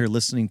sitting here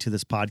listening to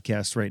this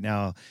podcast right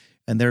now,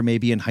 and they're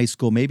maybe in high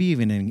school, maybe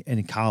even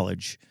in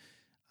college,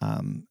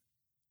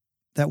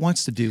 that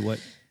wants to do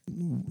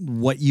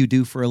what you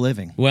do for a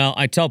living? Well,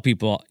 I tell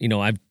people,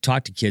 I've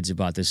talked to kids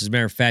about this. As a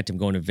matter of fact, I'm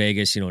going to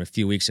Vegas, in a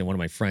few weeks, and one of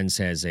my friends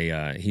has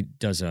he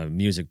does a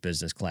music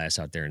business class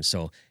out there, and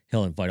so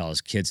he'll invite all his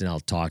kids, and I'll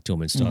talk to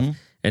them and stuff.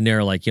 And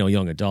they're like,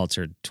 young adults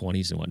or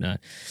 20s and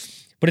whatnot.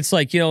 But it's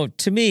like,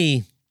 to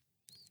me,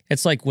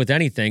 it's like with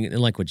anything, and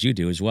like what you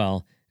do as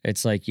well.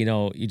 It's like,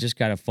 you just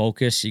got to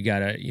focus. You got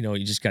to,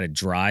 you just got to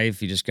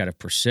drive. You just got to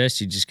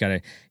persist. You just got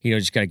to,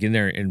 get in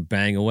there and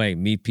bang away,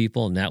 meet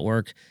people,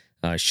 network.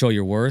 Show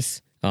your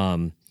worth,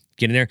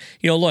 get in there.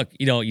 Look,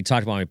 you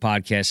talked about my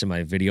podcast and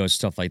my videos,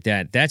 stuff like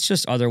that. That's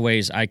just other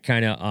ways I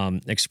kind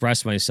of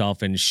express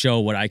myself and show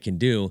what I can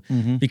do,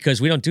 because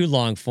we don't do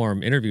long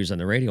form interviews on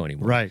the radio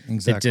anymore. Right,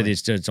 exactly. It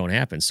just don't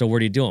happen. So where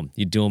do you do them?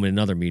 You do them in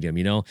another medium,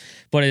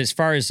 But as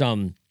far as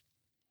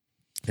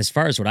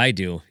what I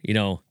do,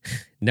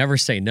 never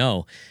say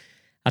no.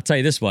 I'll tell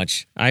you this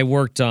much. I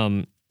worked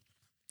when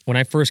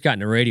I first got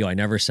into radio, I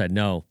never said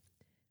no.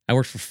 I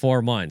worked for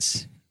 4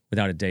 months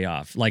without a day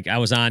off. Like I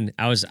was on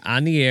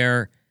the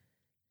air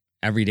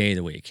every day of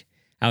the week.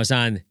 I was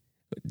on,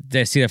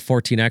 see that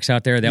 14X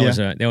out there?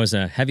 That was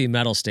a heavy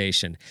metal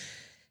station.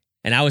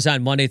 And I was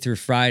on Monday through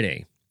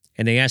Friday.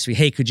 And they asked me,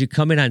 hey, could you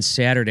come in on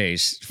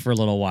Saturdays for a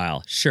little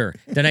while? Sure.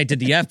 Then I did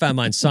the FM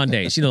on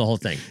Sundays, the whole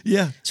thing.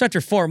 Yeah. So after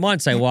 4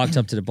 months, I walked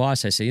up to the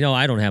boss. I said,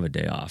 I don't have a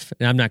day off.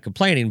 And I'm not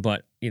complaining,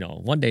 but,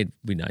 one day would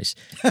be nice.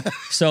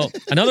 So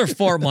another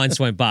 4 months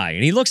went by.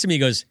 And he looks at me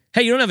and goes,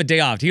 hey, you don't have a day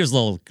off. He was a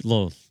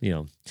little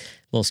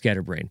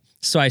scatterbrained.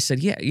 So I said,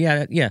 yeah.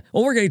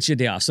 Well, we're going to get you a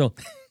day off. So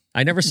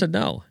I never said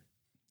no.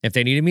 If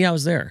they needed me, I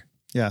was there.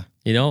 Yeah.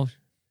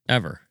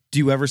 Ever. Do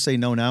you ever say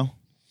no now?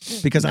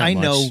 Because Not I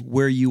much. know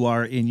where you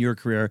are in your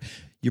career.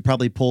 You're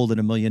probably pulled in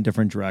a million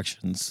different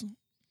directions.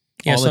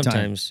 Yeah, all the time.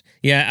 sometimes.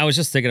 Yeah, I was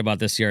just thinking about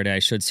this the other day. I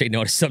should say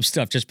no to some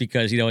stuff just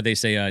because, what they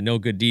say, no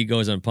good deed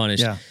goes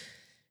unpunished. Yeah.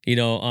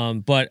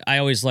 But I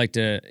always like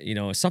to,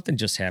 something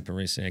just happened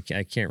recently.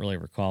 I can't really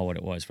recall what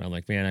it was, but I'm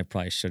like, man, I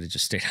probably should have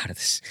just stayed out of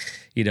this,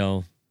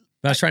 But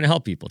I was trying to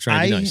help people,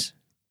 trying to be nice.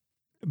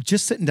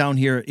 Just sitting down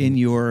here in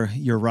your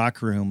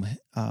rock room,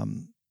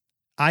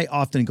 I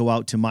often go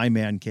out to my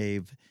man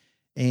cave,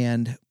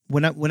 and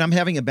when I'm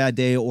having a bad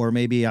day, or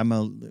maybe I'm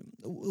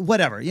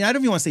whatever, I don't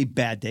even want to say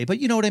bad day, but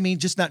you know what I mean?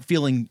 Just not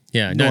feeling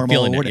normal. Not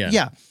feeling or it, whatever.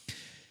 yeah.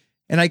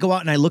 And I go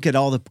out and I look at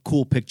all the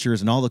cool pictures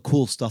and all the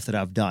cool stuff that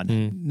I've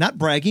done. Not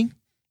bragging,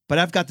 but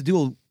I've got to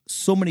do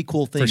so many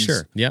cool things. For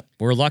sure. Yep.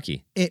 We're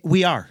lucky.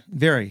 We are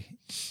very.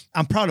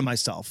 I'm proud of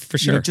myself. For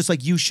sure. Just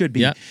like you should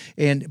be. Yep.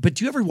 But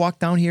do you ever walk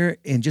down here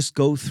and just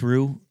go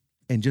through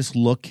and just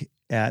look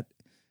at,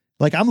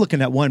 like I'm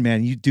looking at one,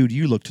 man,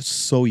 you looked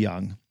so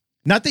young.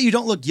 Not that you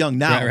don't look young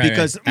now, Right.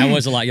 because I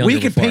was a lot younger we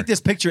can before. paint this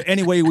picture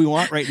any way we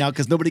want right now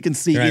because nobody can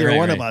see either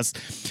one of us.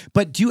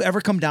 But do you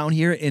ever come down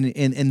here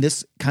and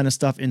this kind of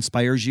stuff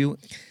inspires you?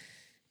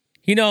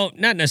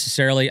 Not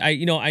necessarily.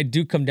 I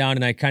do come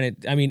down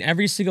and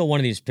every single one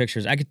of these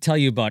pictures, I could tell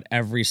you about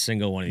every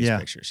single one of these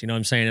pictures. You know what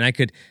I'm saying?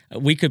 And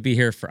we could be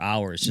here for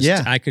hours.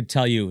 I could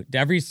tell you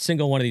every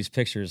single one of these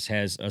pictures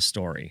has a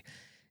story.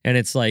 And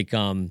it's like,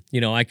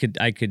 I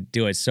could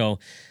do it. So,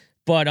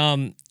 but,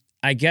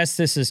 I guess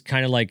this is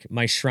kind of like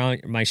my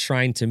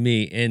shrine to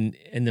me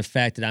in the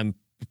fact that I'm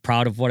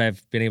proud of what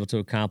I've been able to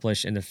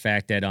accomplish, and the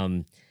fact that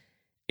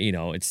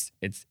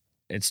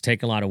it's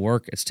taken a lot of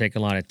work, it's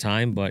taken a lot of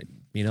time, but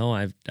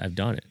I've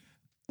done it.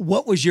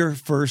 What was your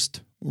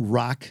first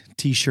rock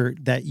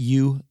T-shirt that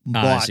you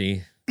bought?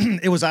 Ozzy.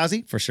 It was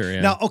Ozzy? For sure,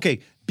 yeah. Now, okay,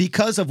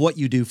 because of what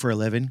you do for a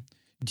living,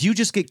 do you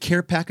just get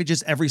care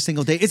packages every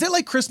single day? Is it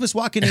like Christmas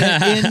walking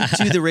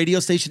into the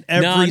radio station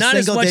every no, not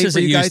as single much day as for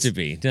it you guys? used to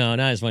be. No,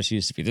 not as much as it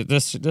used to be.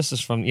 This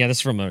is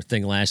from a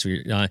thing last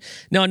week. No,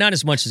 not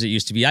as much as it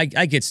used to be. I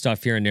get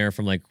stuff here and there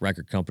from like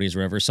record companies or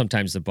whatever.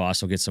 Sometimes the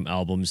boss will get some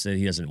albums that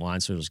he doesn't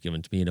want, so he'll just give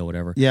them to me,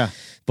 whatever. Yeah.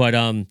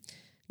 But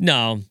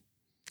no.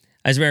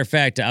 As a matter of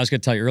fact, I was going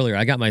to tell you earlier,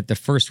 I got the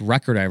first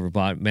record I ever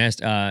bought,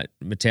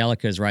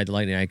 Metallica's Ride the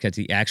Lightning. I got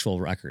the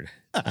actual record.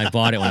 I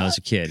bought it when I was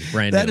a kid,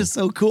 brand new. That is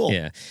so cool.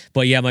 Yeah.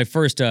 But yeah, my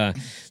first,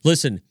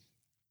 listen,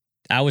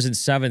 I was in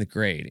 7th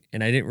grade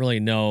and I didn't really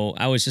know.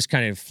 I was just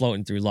kind of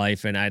floating through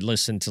life and I'd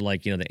listen to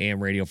like, the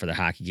AM radio for the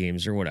hockey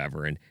games or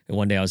whatever. And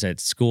one day I was at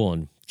school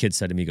and a kid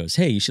said to me, goes,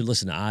 "Hey, you should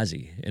listen to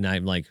Ozzy." And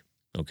I'm like,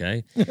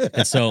 okay.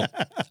 And so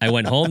I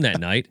went home that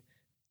night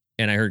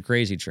and I heard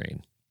Crazy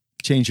Train.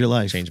 Change your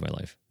life. Changed my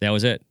life. That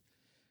was it.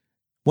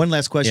 One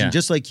last question. Yeah.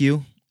 Just like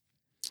you,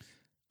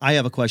 I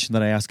have a question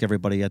that I ask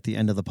everybody at the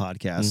end of the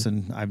podcast.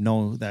 And I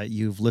know that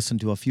you've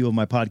listened to a few of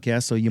my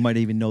podcasts, so you might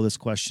even know this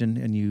question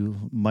and you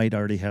might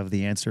already have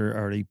the answer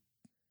already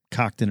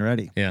cocked and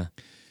ready. Yeah.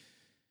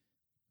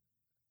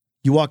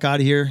 You walk out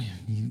of here,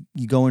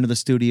 you go into the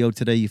studio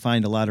today, you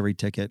find a lottery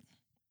ticket.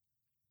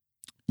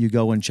 You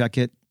go and check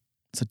it.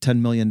 It's a $10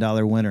 million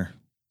winner.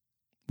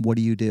 What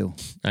do you do?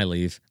 I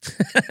leave.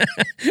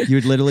 You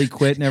would literally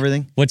quit and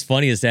everything? What's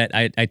funny is that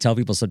I tell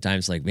people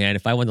sometimes, like, man,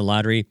 if I won the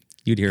lottery,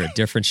 you'd hear a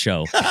different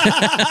show.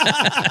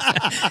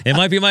 It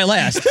might be my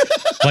last,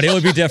 but it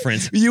would be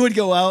different. You would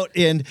go out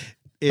and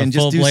A just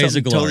full do blaze something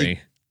of glory. totally.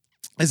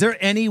 Is there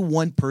any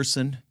one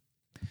person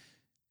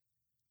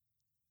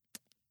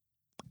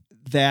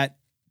that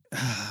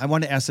I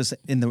want to ask this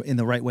in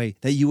the right way,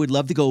 that you would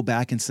love to go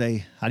back and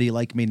say, "How do you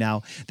like me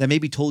now?" That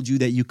maybe told you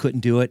that you couldn't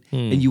do it,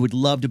 and you would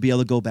love to be able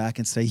to go back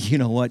and say, "You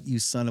know what, you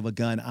son of a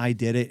gun, I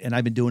did it, and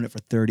I've been doing it for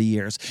 30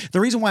 years." The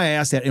reason why I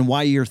ask that and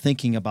why you're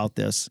thinking about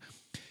this,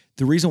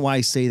 the reason why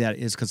I say that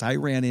is because I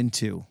ran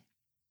into,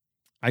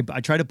 I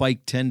try to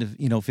bike 10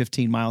 to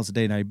 15 miles a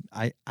day, and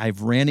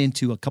I've ran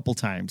into a couple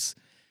times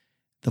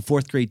the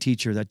 4th grade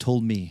teacher that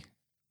told me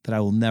that I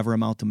will never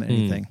amount to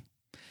anything.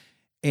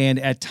 And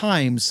at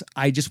times,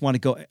 I just want to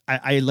go,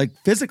 I like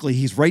physically,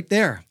 he's right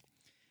there.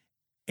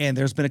 And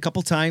there's been a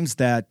couple times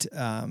that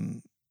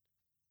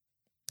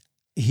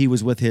he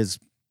was with his,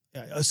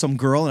 some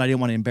girl, and I didn't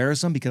want to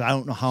embarrass him because I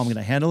don't know how I'm going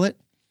to handle it.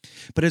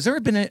 But has there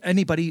been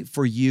anybody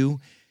for you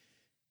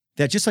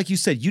that, just like you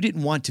said, you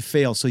didn't want to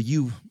fail, so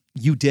you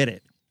did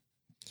it?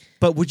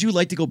 But would you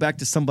like to go back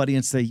to somebody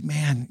and say,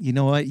 "Man, you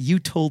know what? You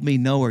told me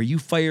no, or you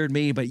fired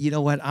me, but you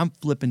know what? I'm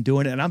flipping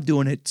doing it, and I'm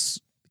doing it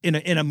in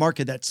a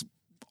market that's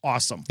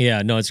awesome."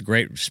 Yeah, no, it's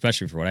great,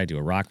 especially for what I do.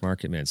 A rock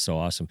market, man, it's so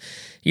awesome.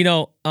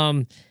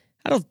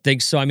 I don't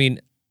think so. I mean,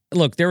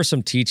 look, there were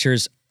some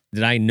teachers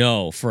that I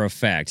know for a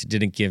fact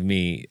didn't give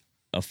me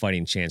a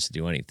fighting chance to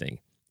do anything.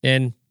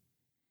 And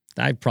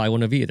I probably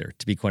wouldn't have either,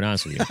 to be quite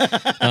honest with you.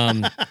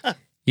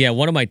 Yeah,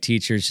 one of my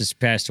teachers just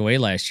passed away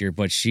last year,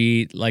 but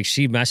she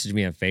messaged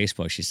me on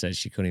Facebook. She said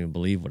she couldn't even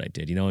believe what I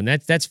did, and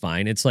that's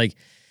fine. It's like,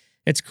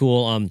 it's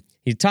cool.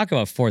 You talk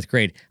about 4th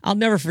grade. I'll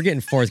never forget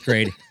in 4th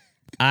grade,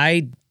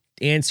 I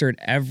answered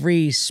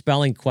every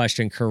spelling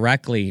question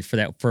correctly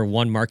for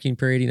one marking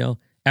period,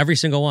 every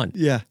single one.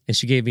 Yeah. And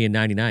she gave me a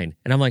 99.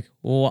 And I'm like,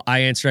 well, I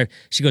answered.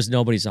 She goes,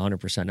 "Nobody's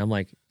 100%. And I'm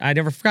like, I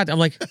never forgot. I'm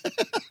like,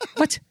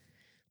 what?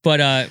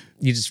 But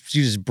you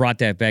just brought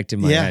that back to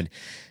my head.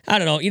 I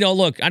don't know.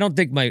 Look, I don't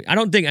think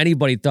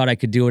anybody thought I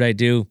could do what I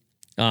do.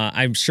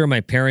 I'm sure my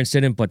parents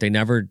didn't, but they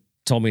never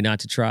told me not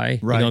to try.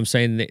 Right. You know what I'm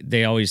saying?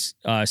 They always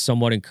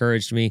somewhat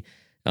encouraged me.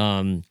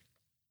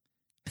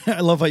 I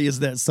love how you use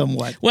that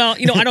somewhat. Well,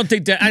 I don't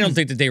think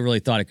that they really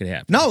thought it could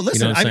happen. No,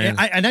 listen, what I'm saying?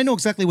 I know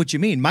exactly what you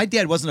mean. My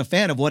dad wasn't a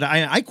fan of what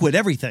I quit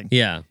everything.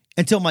 Yeah.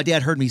 Until my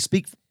dad heard me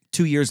speak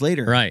 2 years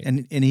later. Right.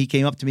 And he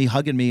came up to me,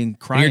 hugging me and And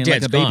crying your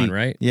dad's like a baby. gone,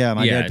 right? Yeah,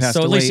 my dad passed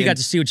away. So at least you got and-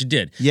 to see what you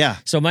did. Yeah.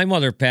 So my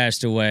mother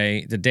passed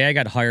away the day I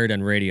got hired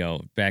on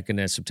radio back in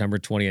that September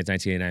 20th,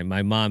 1989.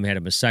 My mom had a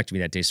mastectomy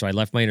that day, so I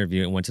left my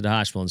interview and went to the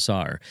hospital and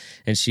saw her.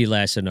 And she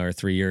lasted another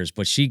 3 years,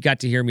 but she got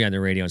to hear me on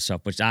the radio and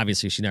stuff, which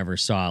obviously she never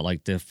saw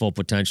like the full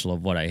potential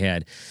of what I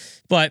had.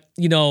 But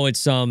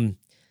it's at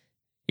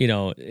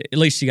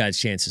least she got a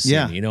chance to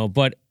see me,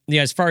 But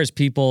yeah, as far as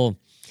people,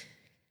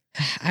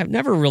 I've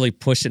never really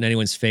pushed in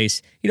anyone's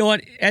face. You know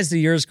what? As the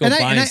years go by,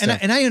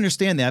 and I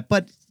understand that,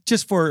 but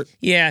just for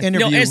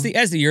interview.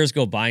 as the years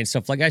go by and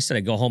stuff, like I said,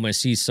 I go home and I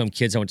see some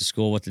kids I went to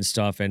school with and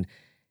stuff, and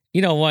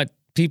you know what?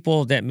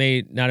 People that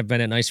may not have been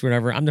that nice or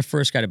whatever, I'm the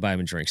first guy to buy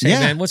them a drink. Say, "Hey,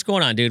 man, what's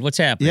going on, dude? What's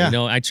happening?"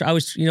 Yeah. I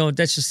was,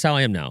 that's just how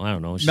I am now. I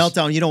don't know. It's just-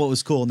 Meltdown, you know what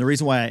was cool? And the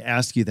reason why I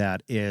asked you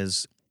that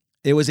is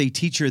it was a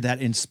teacher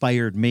that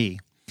inspired me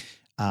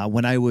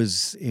when I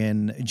was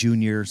in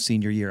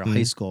senior year of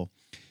high school.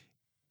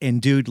 And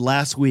dude,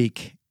 last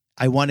week,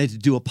 I wanted to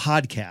do a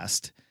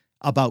podcast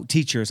about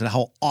teachers and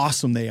how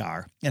awesome they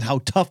are and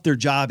how tough their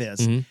job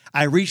is.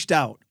 I reached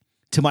out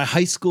to my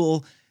high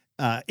school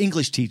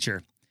English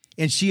teacher,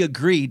 and she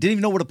agreed, didn't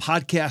even know what a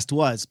podcast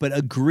was, but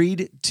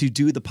agreed to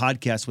do the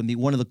podcast when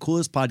one of the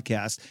coolest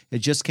podcasts, it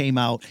just came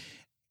out.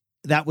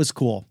 that was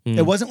cool.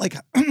 It wasn't like,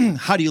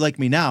 how do you like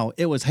me now?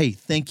 It was, hey,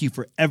 thank you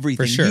for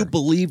everything. For sure. You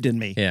believed in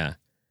me. Yeah.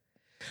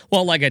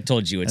 Well, like I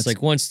told you, it's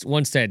like once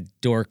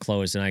that door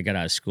closed and I got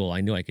out of school,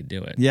 I knew I could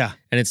do it. Yeah.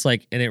 And it's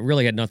like, and it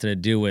really had nothing to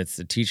do with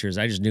the teachers.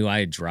 I just knew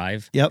I had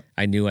drive. Yep.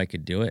 I knew I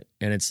could do it.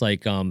 And it's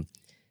like,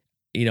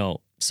 you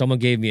know, someone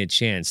gave me a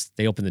chance.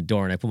 They opened the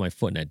door and I put my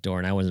foot in that door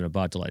and I wasn't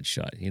about to let it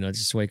shut. You know, it's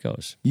just the way it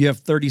goes. You have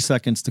 30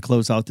 seconds to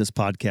close out this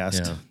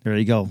podcast. Yeah. There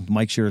you go.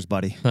 Mike's yours,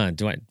 buddy. Huh,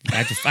 I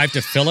have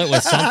to fill it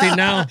with something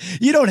now?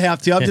 You don't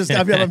have to. I'm just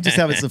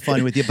having some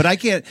fun with you. But I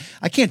can't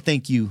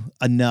thank you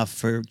enough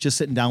for just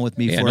sitting down with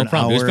me for no an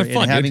problem. hour It's been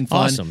fun, and having dude.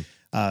 fun. Awesome.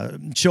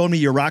 Showing me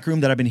your rock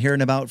room that I've been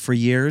hearing about for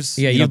years.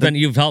 Yeah, You know,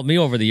 you've helped me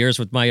over the years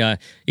with my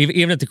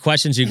even if the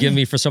questions you give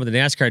me for some of the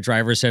NASCAR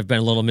drivers have been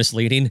a little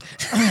misleading.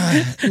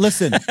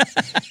 Listen.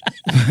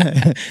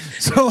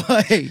 So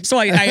I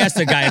asked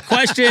the guy a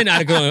question.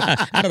 I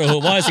don't know who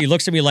it was. He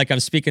looks at me like I'm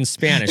speaking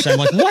Spanish. I'm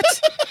like, what?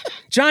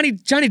 Johnny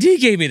D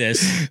gave me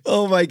this.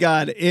 Oh my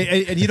God!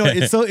 And you know,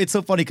 it's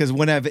so funny because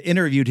when I've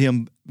interviewed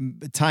him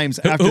times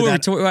after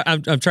that,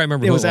 I'm trying to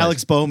remember. it who was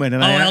Alex Bowman.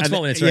 And Alex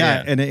Bowman. That's right.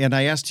 Yeah, Yeah. and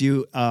I asked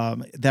you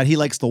that he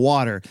likes the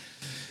water,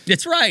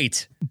 That's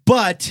right.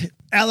 but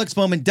Alex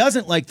Bowman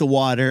doesn't like the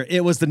water.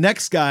 It was the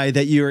next guy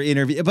that you were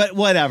interviewing, but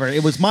whatever.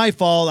 It was my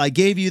fault. I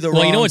gave you the wrong.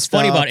 Well, you know what's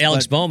funny stuff, about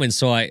Alex but- Bowman?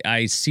 So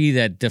I see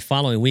that the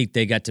following week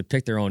they got to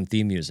pick their own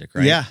theme music,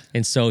 right? Yeah.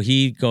 And so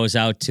he goes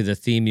out to the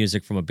theme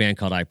music from a band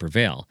called I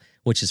Prevail,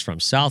 which is from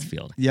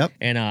Southfield. Yep.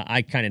 And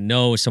I kind of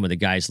know some of the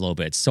guys a little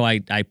bit, so I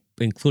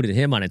included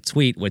him on a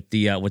tweet with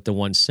the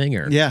one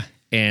singer. Yeah.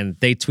 And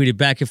they tweeted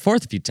back and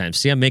forth a few times.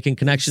 See, I'm making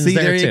connections See,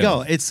 there too. you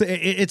go.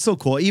 It's so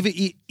cool.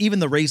 Even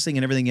the racing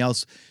and everything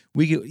else.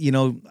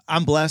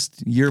 I'm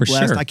blessed. You're For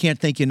blessed. sure. I can't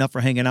thank you enough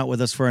for hanging out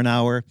with us for an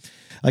hour.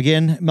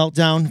 Again,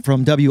 Meltdown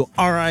from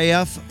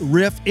WRIF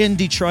Riff in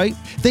Detroit.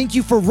 Thank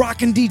you for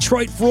rocking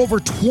Detroit for over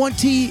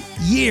 20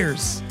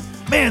 years.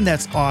 Man,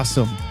 that's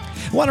awesome.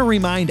 I want to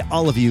remind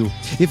all of you,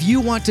 if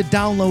you want to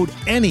download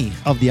any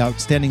of the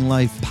Outstanding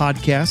Life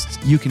podcasts,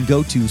 you can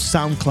go to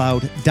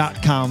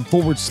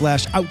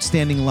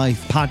soundcloud.com/Outstanding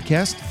Life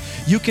podcast.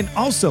 You can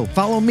also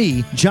follow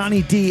me,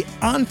 Johnny D,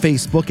 on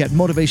Facebook at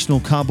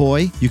Motivational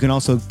Cowboy. You can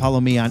also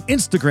follow me on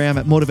Instagram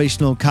at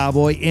Motivational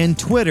Cowboy and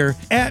Twitter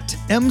at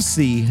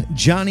MC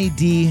Johnny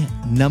D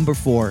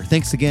 4.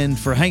 Thanks again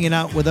for hanging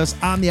out with us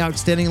on the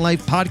Outstanding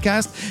Life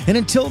podcast. And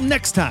until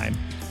next time,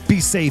 be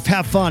safe,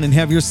 have fun, and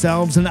have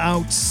yourselves an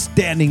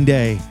outstanding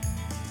day.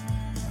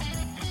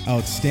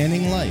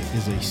 Outstanding Life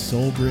is a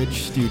Soul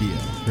Bridge Studio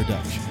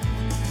production.